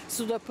осталось.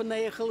 Сюда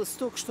понаехало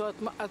столько, что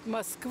от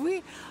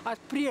Москвы, от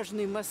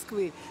прежней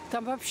Москвы,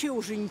 там вообще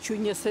уже ничего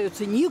не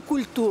остается, ни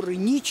культуры,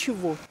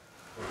 ничего.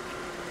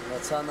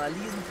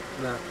 Национализм,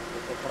 да,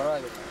 это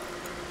правильно.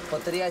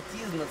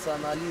 Патриотизм,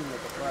 национализм,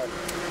 это правильно.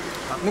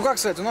 Ну как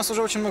сказать, у нас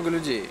уже очень много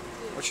людей,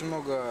 очень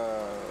много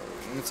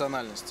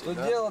национальностей. Тут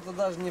да? дело-то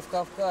даже не в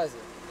Кавказе.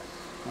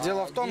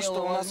 Дело в том,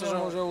 что у нас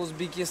уже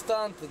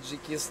Узбекистан,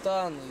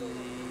 Таджикистан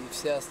и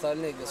все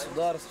остальные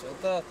государства.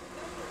 Это,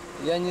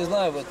 я не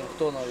знаю в этом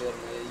кто, наверное.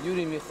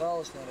 Юрий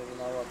Михайлович, наверное,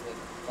 виноват в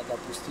этом, когда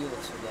пустил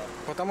их сюда.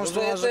 Потому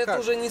уже, что это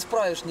уже не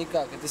исправишь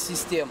никак, это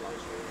система.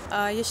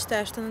 Я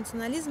считаю, что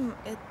национализм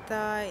 –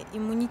 это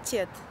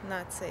иммунитет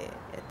нации,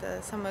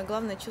 это самое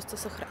главное чувство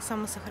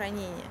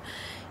самосохранения.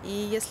 И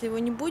если его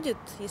не будет,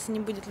 если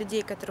не будет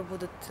людей, которые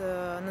будут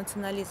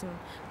национализм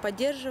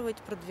поддерживать,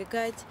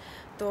 продвигать,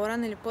 то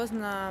рано или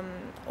поздно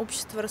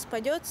общество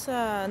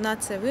распадется,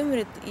 нация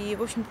вымрет, и,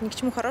 в общем-то, ни к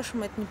чему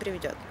хорошему это не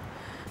приведет.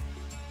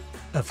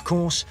 Of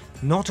course,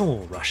 not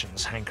all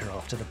Russians hanker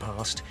after the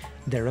past.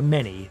 There are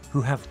many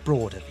who have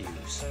broader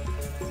views.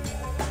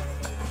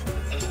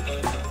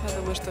 Я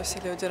думаю, что все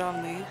люди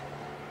равны.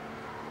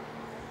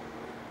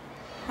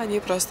 Они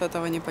просто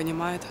этого не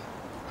понимают.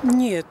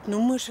 Нет,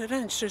 ну мы же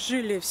раньше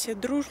жили все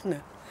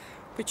дружно.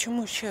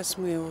 Почему сейчас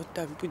мы вот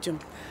так будем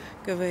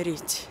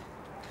говорить?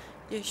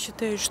 Я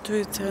считаю, что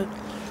это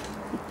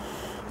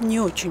не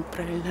очень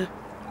правильно.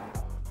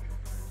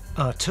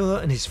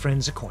 Artur and his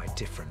friends are quite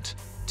different.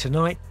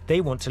 Tonight,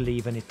 they want to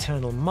leave an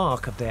eternal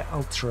mark of their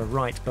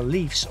ultra-right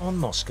beliefs on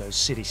Moscow's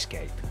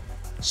cityscape.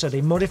 So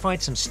they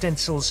modified some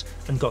stencils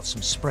and got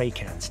some spray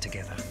cans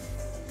together.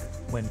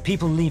 When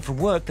people leave for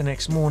work the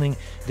next morning,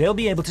 they'll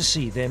be able to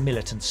see their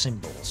militant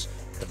symbols.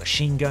 The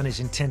machine gun is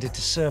intended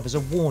to serve as a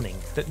warning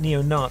that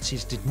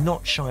neo-Nazis did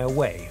not shy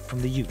away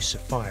from the use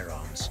of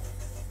firearms.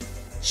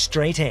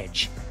 Straight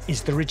edge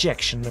is the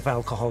rejection of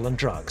alcohol and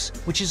drugs,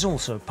 which is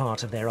also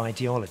part of their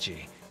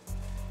ideology.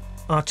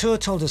 Artur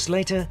told us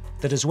later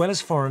that as well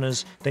as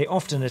foreigners, they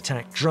often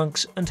attack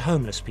drunks and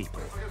homeless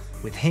people.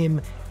 With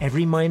him,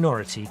 every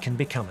minority can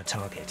become a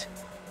target.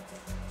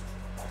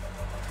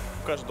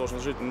 Каждый должен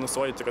жить на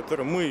своей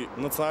территории. Мы,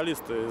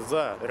 националисты,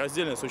 за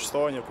раздельное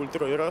существование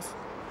культуры и рас.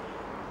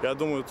 Я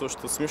думаю,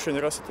 что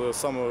смешение рас – это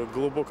самое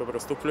глубокое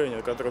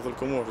преступление, которое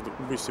только может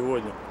быть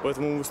сегодня.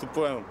 Поэтому мы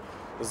выступаем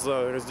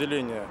за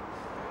разделение,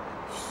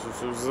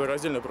 за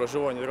раздельное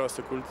проживание рас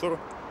и культур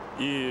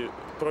и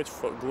против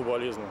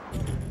глобализма.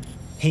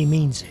 He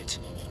means it,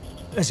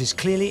 as is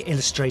clearly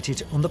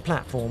illustrated on the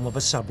platform of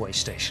a subway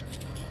station.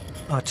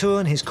 Artur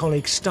and his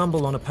colleagues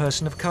stumble on a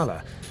person of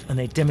colour, and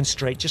they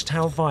demonstrate just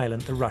how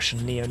violent the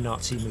Russian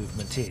neo-Nazi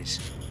movement is.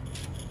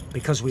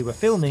 Because we were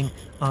filming,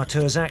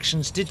 Artur's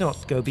actions did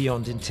not go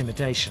beyond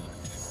intimidation.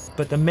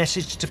 But the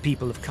message to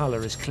people of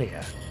colour is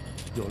clear.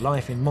 Your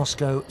life in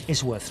Moscow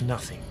is worth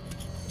nothing.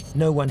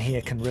 No one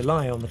here can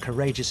rely on the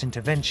courageous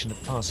intervention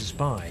of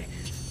passers-by.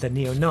 The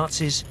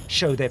neo-Nazis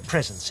show their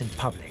presence in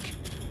public.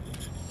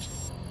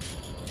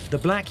 The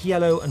black,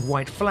 yellow and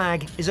white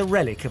flag is a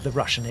relic of the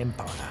Russian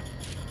Empire.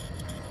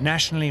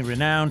 Nationally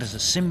renowned as a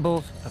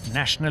symbol of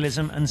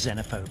nationalism and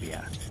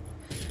xenophobia.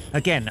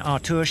 Again,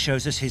 Artur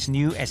shows us his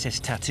new SS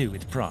tattoo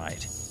with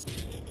pride.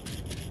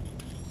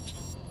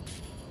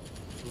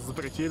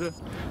 Запретили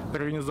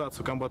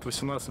организацию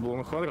Комбат-18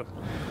 Блумхоров,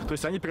 то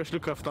есть они пришли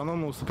к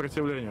автономному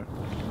сопротивлению.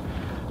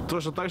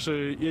 Тоже так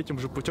же этим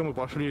же путем и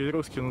пошли и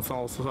русские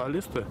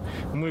национал-социалисты.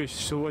 Мы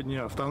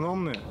сегодня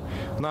автономные,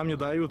 нам не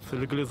дают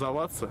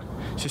легализоваться,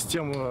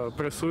 система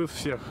прессует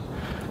всех.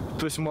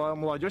 То есть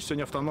молодежь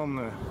сегодня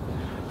автономная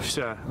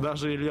вся,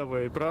 даже и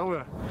левая, и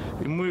правая.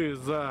 И мы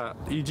за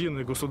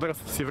единое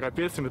государство с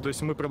европейцами, то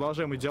есть мы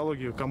продолжаем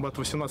идеологию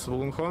Комбат-18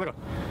 Блумхорра,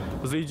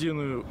 за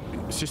единую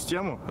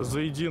систему,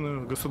 за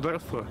единое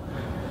государство,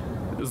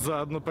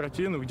 за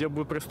однопартийную, где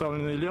будут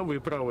представлены левые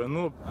и правые,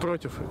 но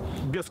против,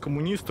 без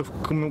коммунистов,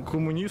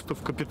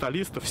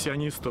 капиталистов,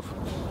 сионистов.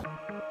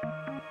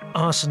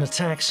 Arson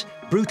attacks,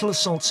 brutal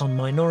assaults on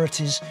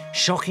minorities,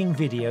 shocking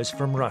videos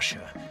from Russia.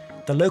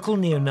 The local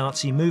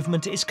neo-Nazi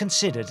movement is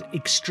considered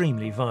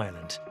extremely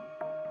violent.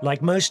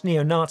 Like most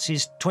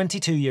neo-Nazis,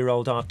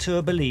 22-year-old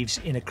Artur believes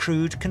in a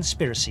crude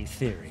conspiracy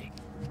theory.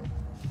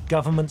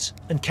 Governments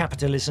and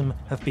capitalism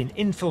have been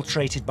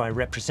infiltrated by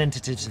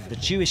representatives of the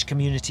Jewish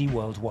community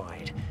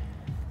worldwide.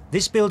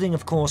 This building,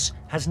 of course,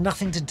 has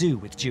nothing to do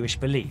with Jewish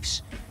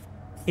beliefs.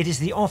 It is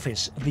the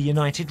office of the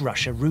United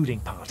Russia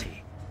ruling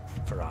party.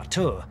 For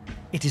Artur,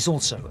 it is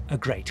also a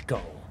great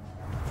goal.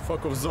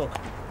 Fuck off, Zog.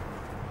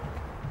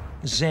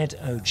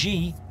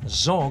 ZOG,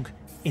 ZOG,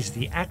 is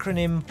the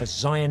acronym for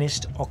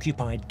Zionist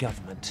Occupied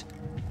Government.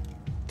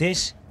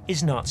 This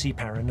is Nazi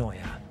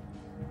paranoia.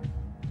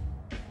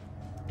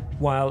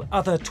 While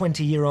other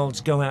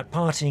 20-year-olds go out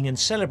partying and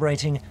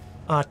celebrating,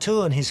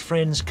 Artur and his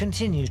friends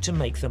continue to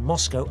make the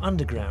Moscow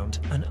underground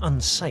an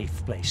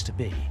unsafe place to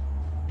be.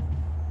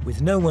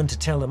 With no one to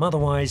tell them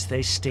otherwise,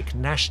 they stick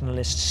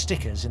nationalist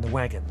stickers in the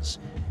wagons.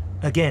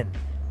 Again,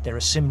 there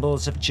are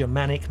symbols of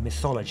Germanic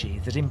mythology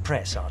that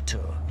impress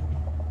Artur.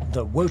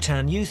 The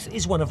Wotan Youth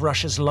is one of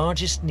Russia's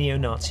largest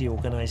neo-Nazi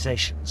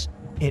organizations.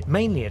 It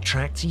mainly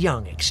attracts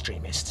young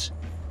extremists.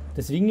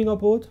 Das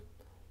Wikingerbrot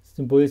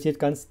symbolisiert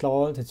ganz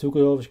klar die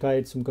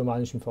Zugehörigkeit zum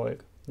germanischen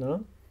Volk. Ne?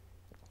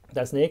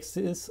 Das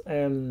nächste ist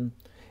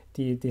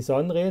die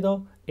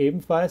Sonnenräder,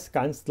 ebenfalls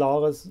ganz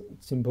klares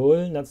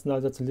Symbol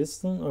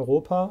Nationalsozialisten,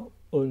 Europa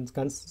und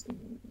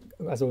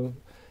also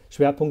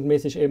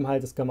schwerpunktmäßig eben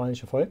halt das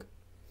germanische Volk.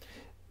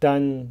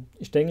 Dann,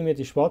 ich denke mir,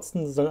 die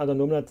Schwarzen sollen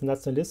autonome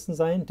Nationalisten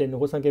sein, denn in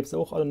Russland gibt es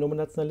auch autonome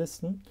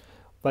Nationalisten,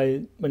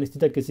 weil man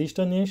sieht halt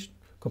Gesichter nicht,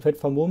 komplett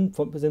vermummt,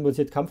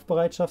 symbolisiert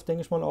Kampfbereitschaft,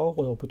 denke ich mal auch,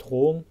 oder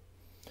Bedrohung.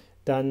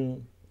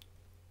 Dann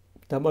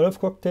der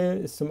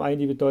Molotov-Cocktail ist zum einen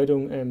die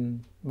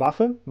Bedeutung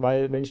Waffe,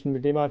 weil wenn ich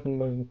mit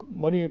jemandem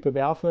Molly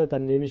bewerfe,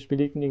 dann nehme ich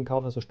billig in den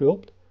Kauf, dass er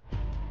stirbt.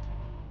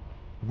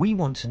 We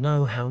want to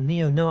know how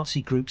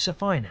neo-Nazi groups are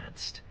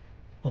financed.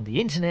 On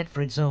the internet,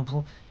 for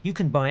example, you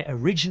can buy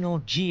original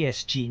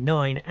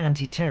GSG-9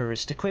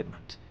 anti-terrorist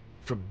equipment,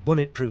 from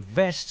bulletproof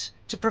vests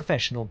to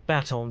professional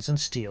batons and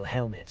steel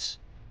helmets.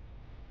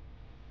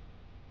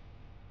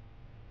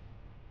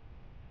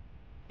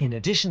 In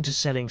addition to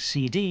selling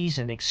CDs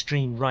and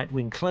extreme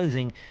right-wing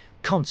clothing,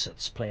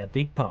 concerts play a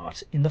big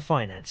part in the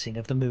financing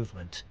of the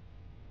movement.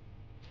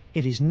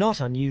 It is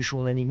not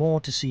unusual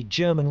anymore to see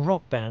German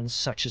rock bands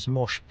such as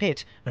Mosh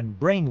Pit and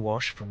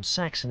Brainwash from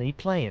Saxony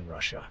play in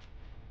Russia.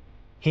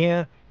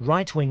 Here,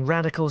 right-wing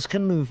radicals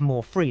can move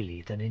more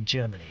freely than in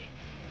Germany.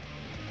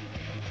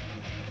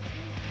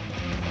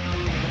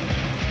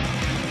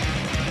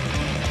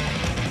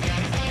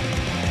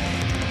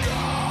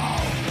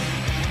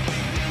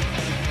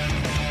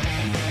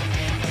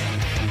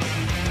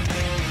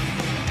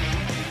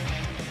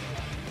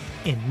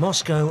 In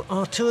Moscow,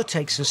 our tour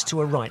takes us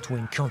to a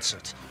right-wing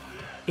concert.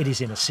 It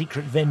is in a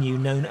secret venue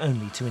known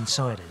only to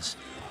insiders.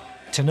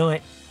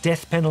 Tonight,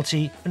 Death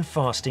Penalty and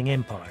Fasting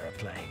Empire are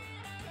playing.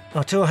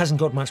 Artur hasn't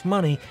got much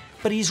money,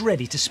 but he's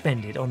ready to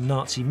spend it on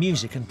Nazi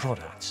music and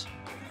products.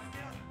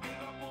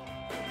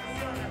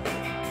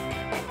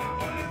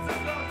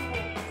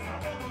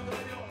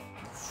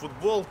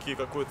 Футболки,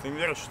 какой-то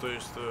мерч, то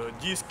есть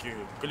диски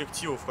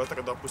коллективов,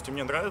 которые, допустим,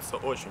 мне нравятся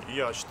очень, и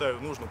я считаю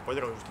нужно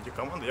поддерживать эти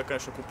команды, я,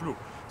 конечно, куплю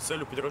с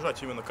целью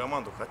поддержать именно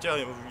команду. Хотя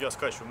я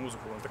скачиваю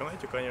музыку в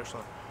интернете, конечно,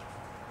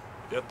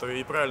 это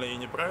и правильно, и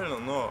неправильно,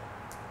 но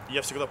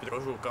я всегда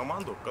поддерживаю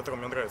команду,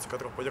 которая мне нравится,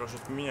 которая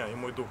поддерживает меня и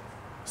мой дух,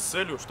 с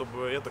целью,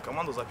 чтобы эта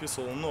команда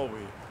записывала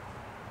новый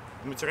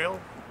материал,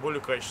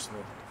 более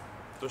качественный.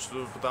 То есть,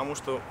 потому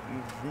что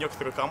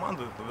некоторые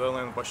команды, да,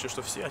 наверное, почти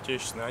что все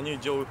отечественные, они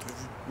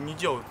не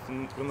делают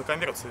на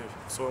коммерции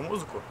свою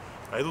музыку,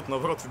 а идут,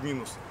 наоборот, в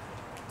минус.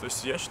 То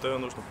есть я считаю,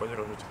 нужно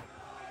поддерживать.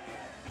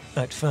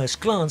 At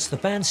first glance,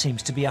 the band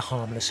seems to be a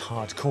harmless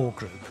hardcore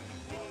group,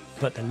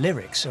 but the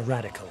lyrics are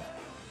radical.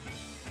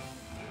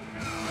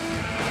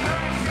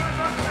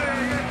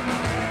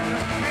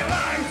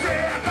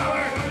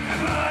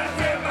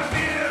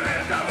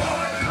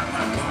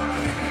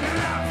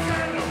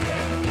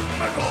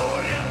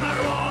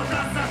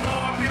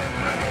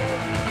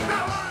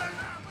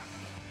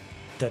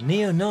 The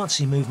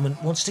neo-Nazi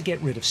movement wants to get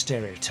rid of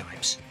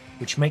stereotypes,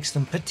 which makes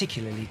them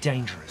particularly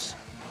dangerous.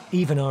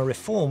 Even our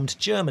reformed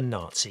German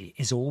Nazi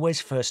is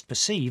always first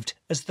perceived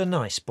as the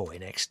nice boy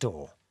next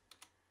door.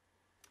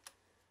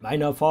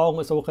 Meine Erfahrung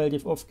ist auch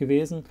relativ oft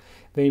gewesen,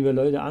 wenn wir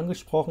Leute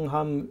angesprochen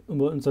haben,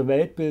 um unser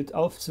Weltbild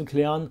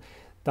aufzuklären,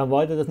 dann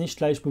war das nicht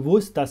gleich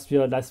bewusst, dass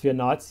wir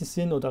Nazis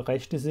sind oder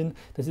Rechte sind.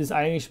 Das ist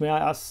eigentlich mehr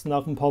erst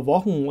nach ein paar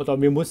Wochen oder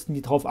wir mussten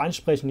die darauf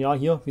ansprechen, ja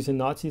hier, wir sind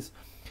Nazis.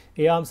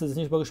 Eher haben sie das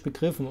nicht wirklich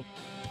begriffen.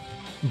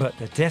 But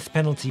the Death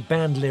Penalty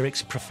band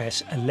lyrics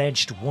profess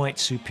alleged white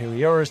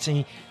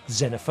superiority,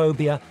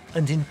 xenophobia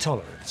and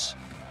intolerance.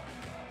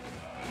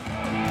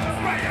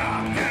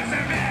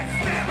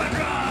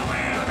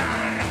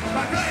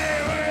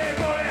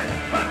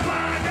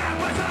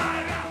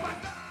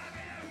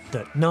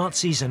 That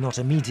Nazis are not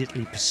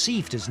immediately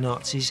perceived as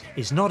Nazis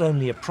is not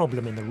only a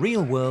problem in the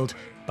real world,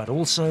 but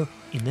also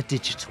in the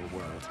digital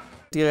world.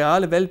 Die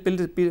reale Welt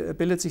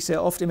bildet sich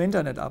sehr oft im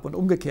Internet ab und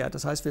umgekehrt.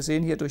 Das heißt, wir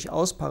sehen hier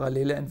durchaus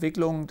parallele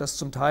Entwicklungen, dass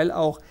zum Teil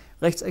auch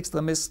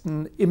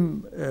Rechtsextremisten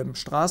im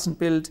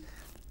Straßenbild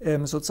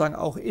sozusagen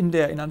auch in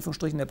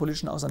Anführungsstrichen der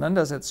politischen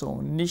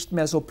Auseinandersetzung nicht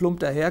mehr so plump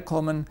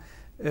daherkommen,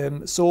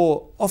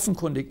 so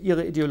offenkundig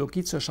ihre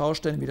Ideologie zur Schau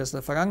stellen, wie das in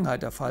der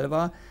Vergangenheit der Fall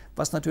war,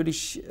 was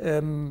natürlich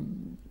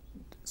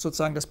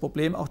sozusagen das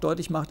Problem auch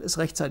deutlich macht, es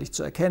rechtzeitig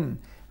zu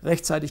erkennen,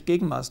 rechtzeitig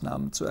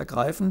Gegenmaßnahmen zu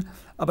ergreifen.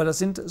 Aber das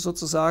sind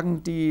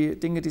sozusagen die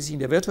Dinge, die sich in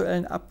der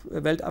virtuellen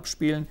Welt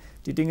abspielen,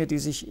 die Dinge, die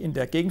sich in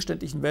der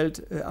gegenständlichen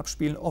Welt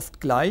abspielen,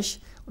 oft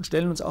gleich und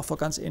stellen uns auch vor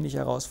ganz ähnliche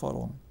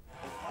Herausforderungen.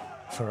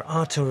 For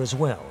Artur as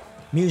well,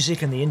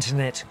 music and the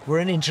internet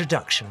were an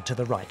introduction to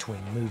the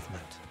right-wing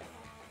movement.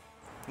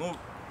 Ну,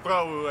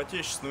 правую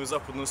отечественную и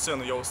западную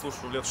сцену я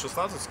услышал лет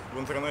 16, в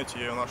интернете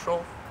я ее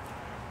нашел.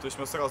 То есть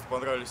мне сразу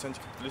понравились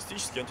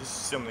антикапиталистические,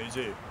 антисистемные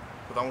идеи.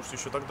 Потому что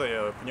еще тогда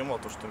я понимал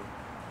то, что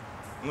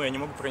я не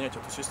могу принять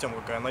эту систему,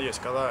 какая она есть.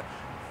 Когда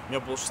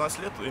мне было 16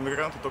 лет,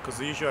 иммигранты только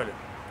заезжали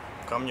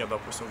ко мне,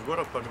 допустим, в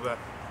город тогда.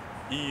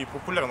 И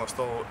популярно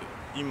стала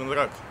именно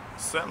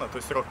рок-сцена, то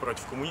есть рок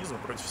против коммунизма,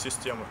 против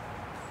системы.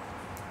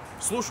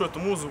 Слушаю эту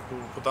музыку,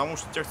 потому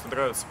что тексты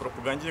нравятся,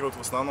 пропагандируют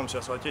в основном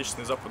сейчас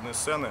отечественные и западные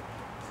сцены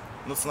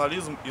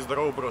национализм и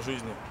здоровый образ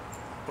жизни.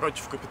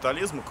 Против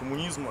капитализма,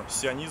 коммунизма,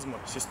 сионизма,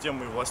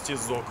 системы и властей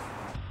ЗОГ.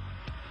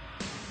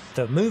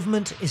 The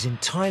movement is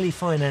entirely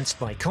financed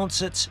by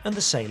concerts and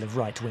the sale of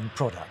right-wing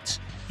products,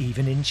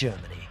 even in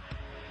Germany.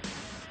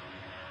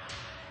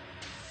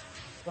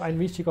 Ein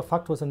wichtiger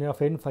Faktor sind ja auf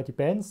jeden Fall die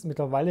Bands.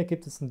 Mittlerweile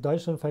gibt es in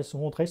Deutschland vielleicht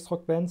 100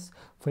 Rechtsrock-Bands.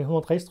 Von den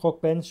 100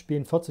 Rechtsrock-Bands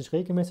spielen 40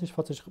 regelmäßig.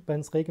 40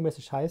 Bands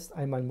regelmäßig heißt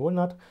einmal im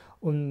Monat.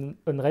 Und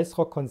ein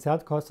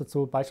Rechtsrock-Konzert kostet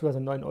so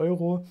beispielsweise 9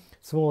 €.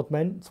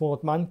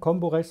 200 Mann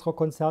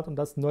Combo-Rechtsrock-Konzert und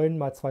das 9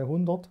 mal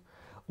 200.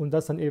 Und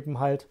das dann eben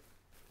halt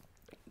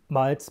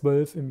mal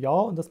 12 im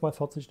Jahr und das mal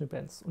 40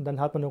 Bands. Und dann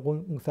hat man eine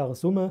ungefähre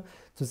Summe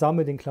zusammen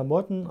mit den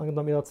Klamotten.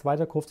 Angenommen, jeder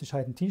Zweite kauft sich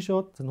halt ein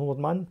T-Shirt, das sind 100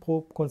 Mann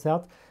pro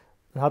Konzert.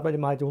 Dann hat man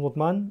eben halt die 100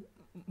 Mann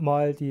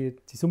mal die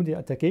Summe, die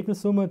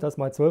Ergebnissumme, das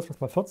mal 12, das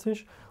mal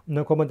 40. Und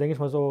dann kommt man, denke ich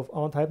mal, so auf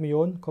 1,5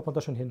 Millionen, kommt man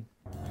da schon hin.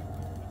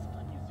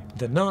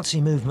 The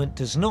Nazi movement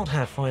does not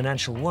have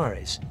financial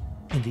worries.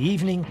 In the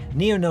evening,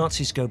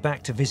 neo-Nazis go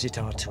back to visit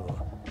Artur.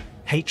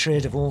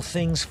 Hatred of all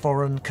things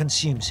foreign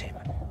consumes him.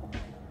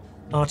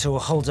 Artur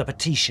holds up a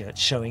T-shirt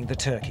showing the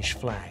Turkish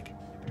flag.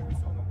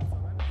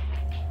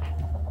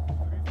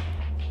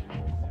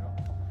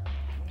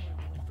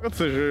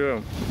 Франции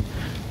живем.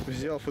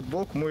 Взял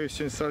футболку, мы ее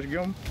сегодня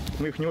сожгем.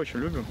 Мы их не очень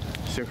любим,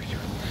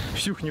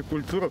 всю их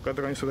культуру,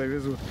 которую они сюда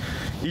везут.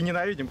 И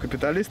ненавидим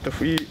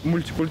капиталистов и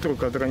мультикультуру,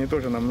 которую они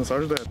тоже нам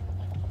насаждают.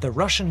 The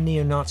Russian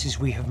neo-Nazis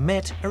we have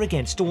met are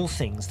against all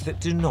things that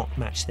do not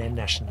match their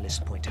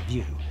nationalist point of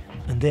view,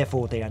 and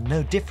therefore they are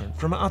no different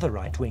from other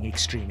right-wing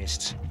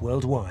extremists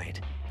worldwide.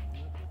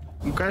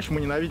 Ну, конечно,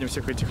 мы ненавидим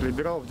всех этих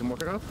либералов,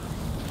 демократов,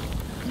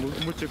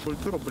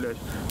 мультикультуру, блядь.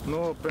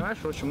 Но, понимаешь,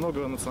 очень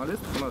много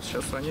националистов у нас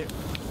сейчас, они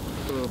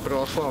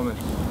православные.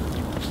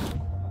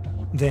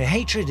 Their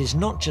hatred is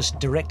not just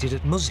directed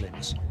at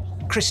Muslims.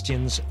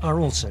 Christians are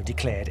also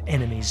declared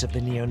enemies of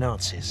the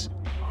neo-Nazis.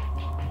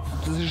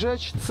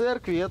 Сжечь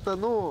церкви, это,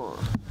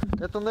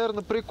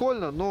 наверное,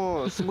 прикольно,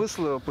 но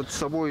смысла под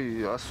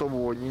собой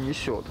особого не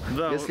несет.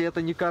 Да, если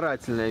это не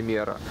карательная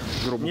мера,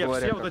 грубо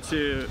говоря, все вот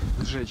эти...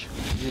 сжечь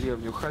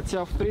деревню.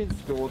 Хотя, в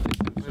принципе, вот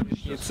эти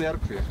нынешние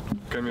церкви,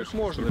 конечно,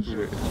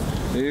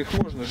 их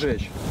можно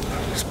сжечь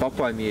с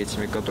попами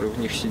этими, которые в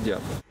них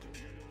сидят.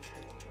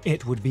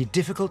 It would be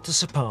difficult to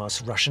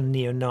surpass Russian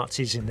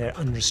neo-Nazis in their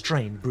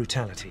unrestrained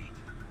brutality.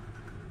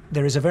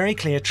 There is a very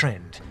clear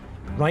trend.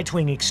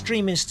 Right-wing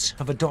extremists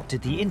have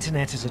adopted the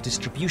internet as a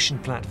distribution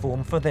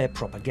platform for their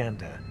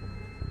propaganda.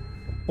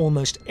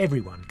 Almost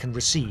everyone can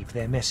receive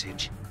their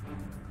message.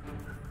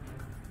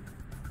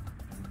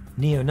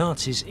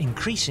 Neo-Nazis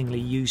increasingly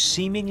use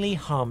seemingly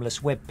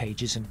harmless web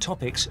pages and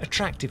topics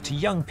attractive to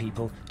young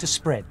people to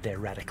spread their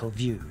radical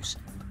views.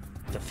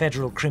 The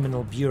Federal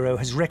Criminal Bureau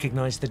has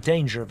recognized the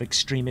danger of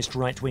extremist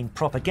right-wing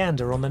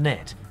propaganda on the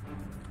net.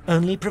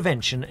 Only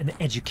prevention and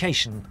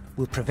education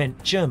will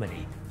prevent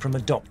Germany from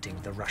adopting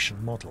the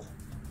Russian model.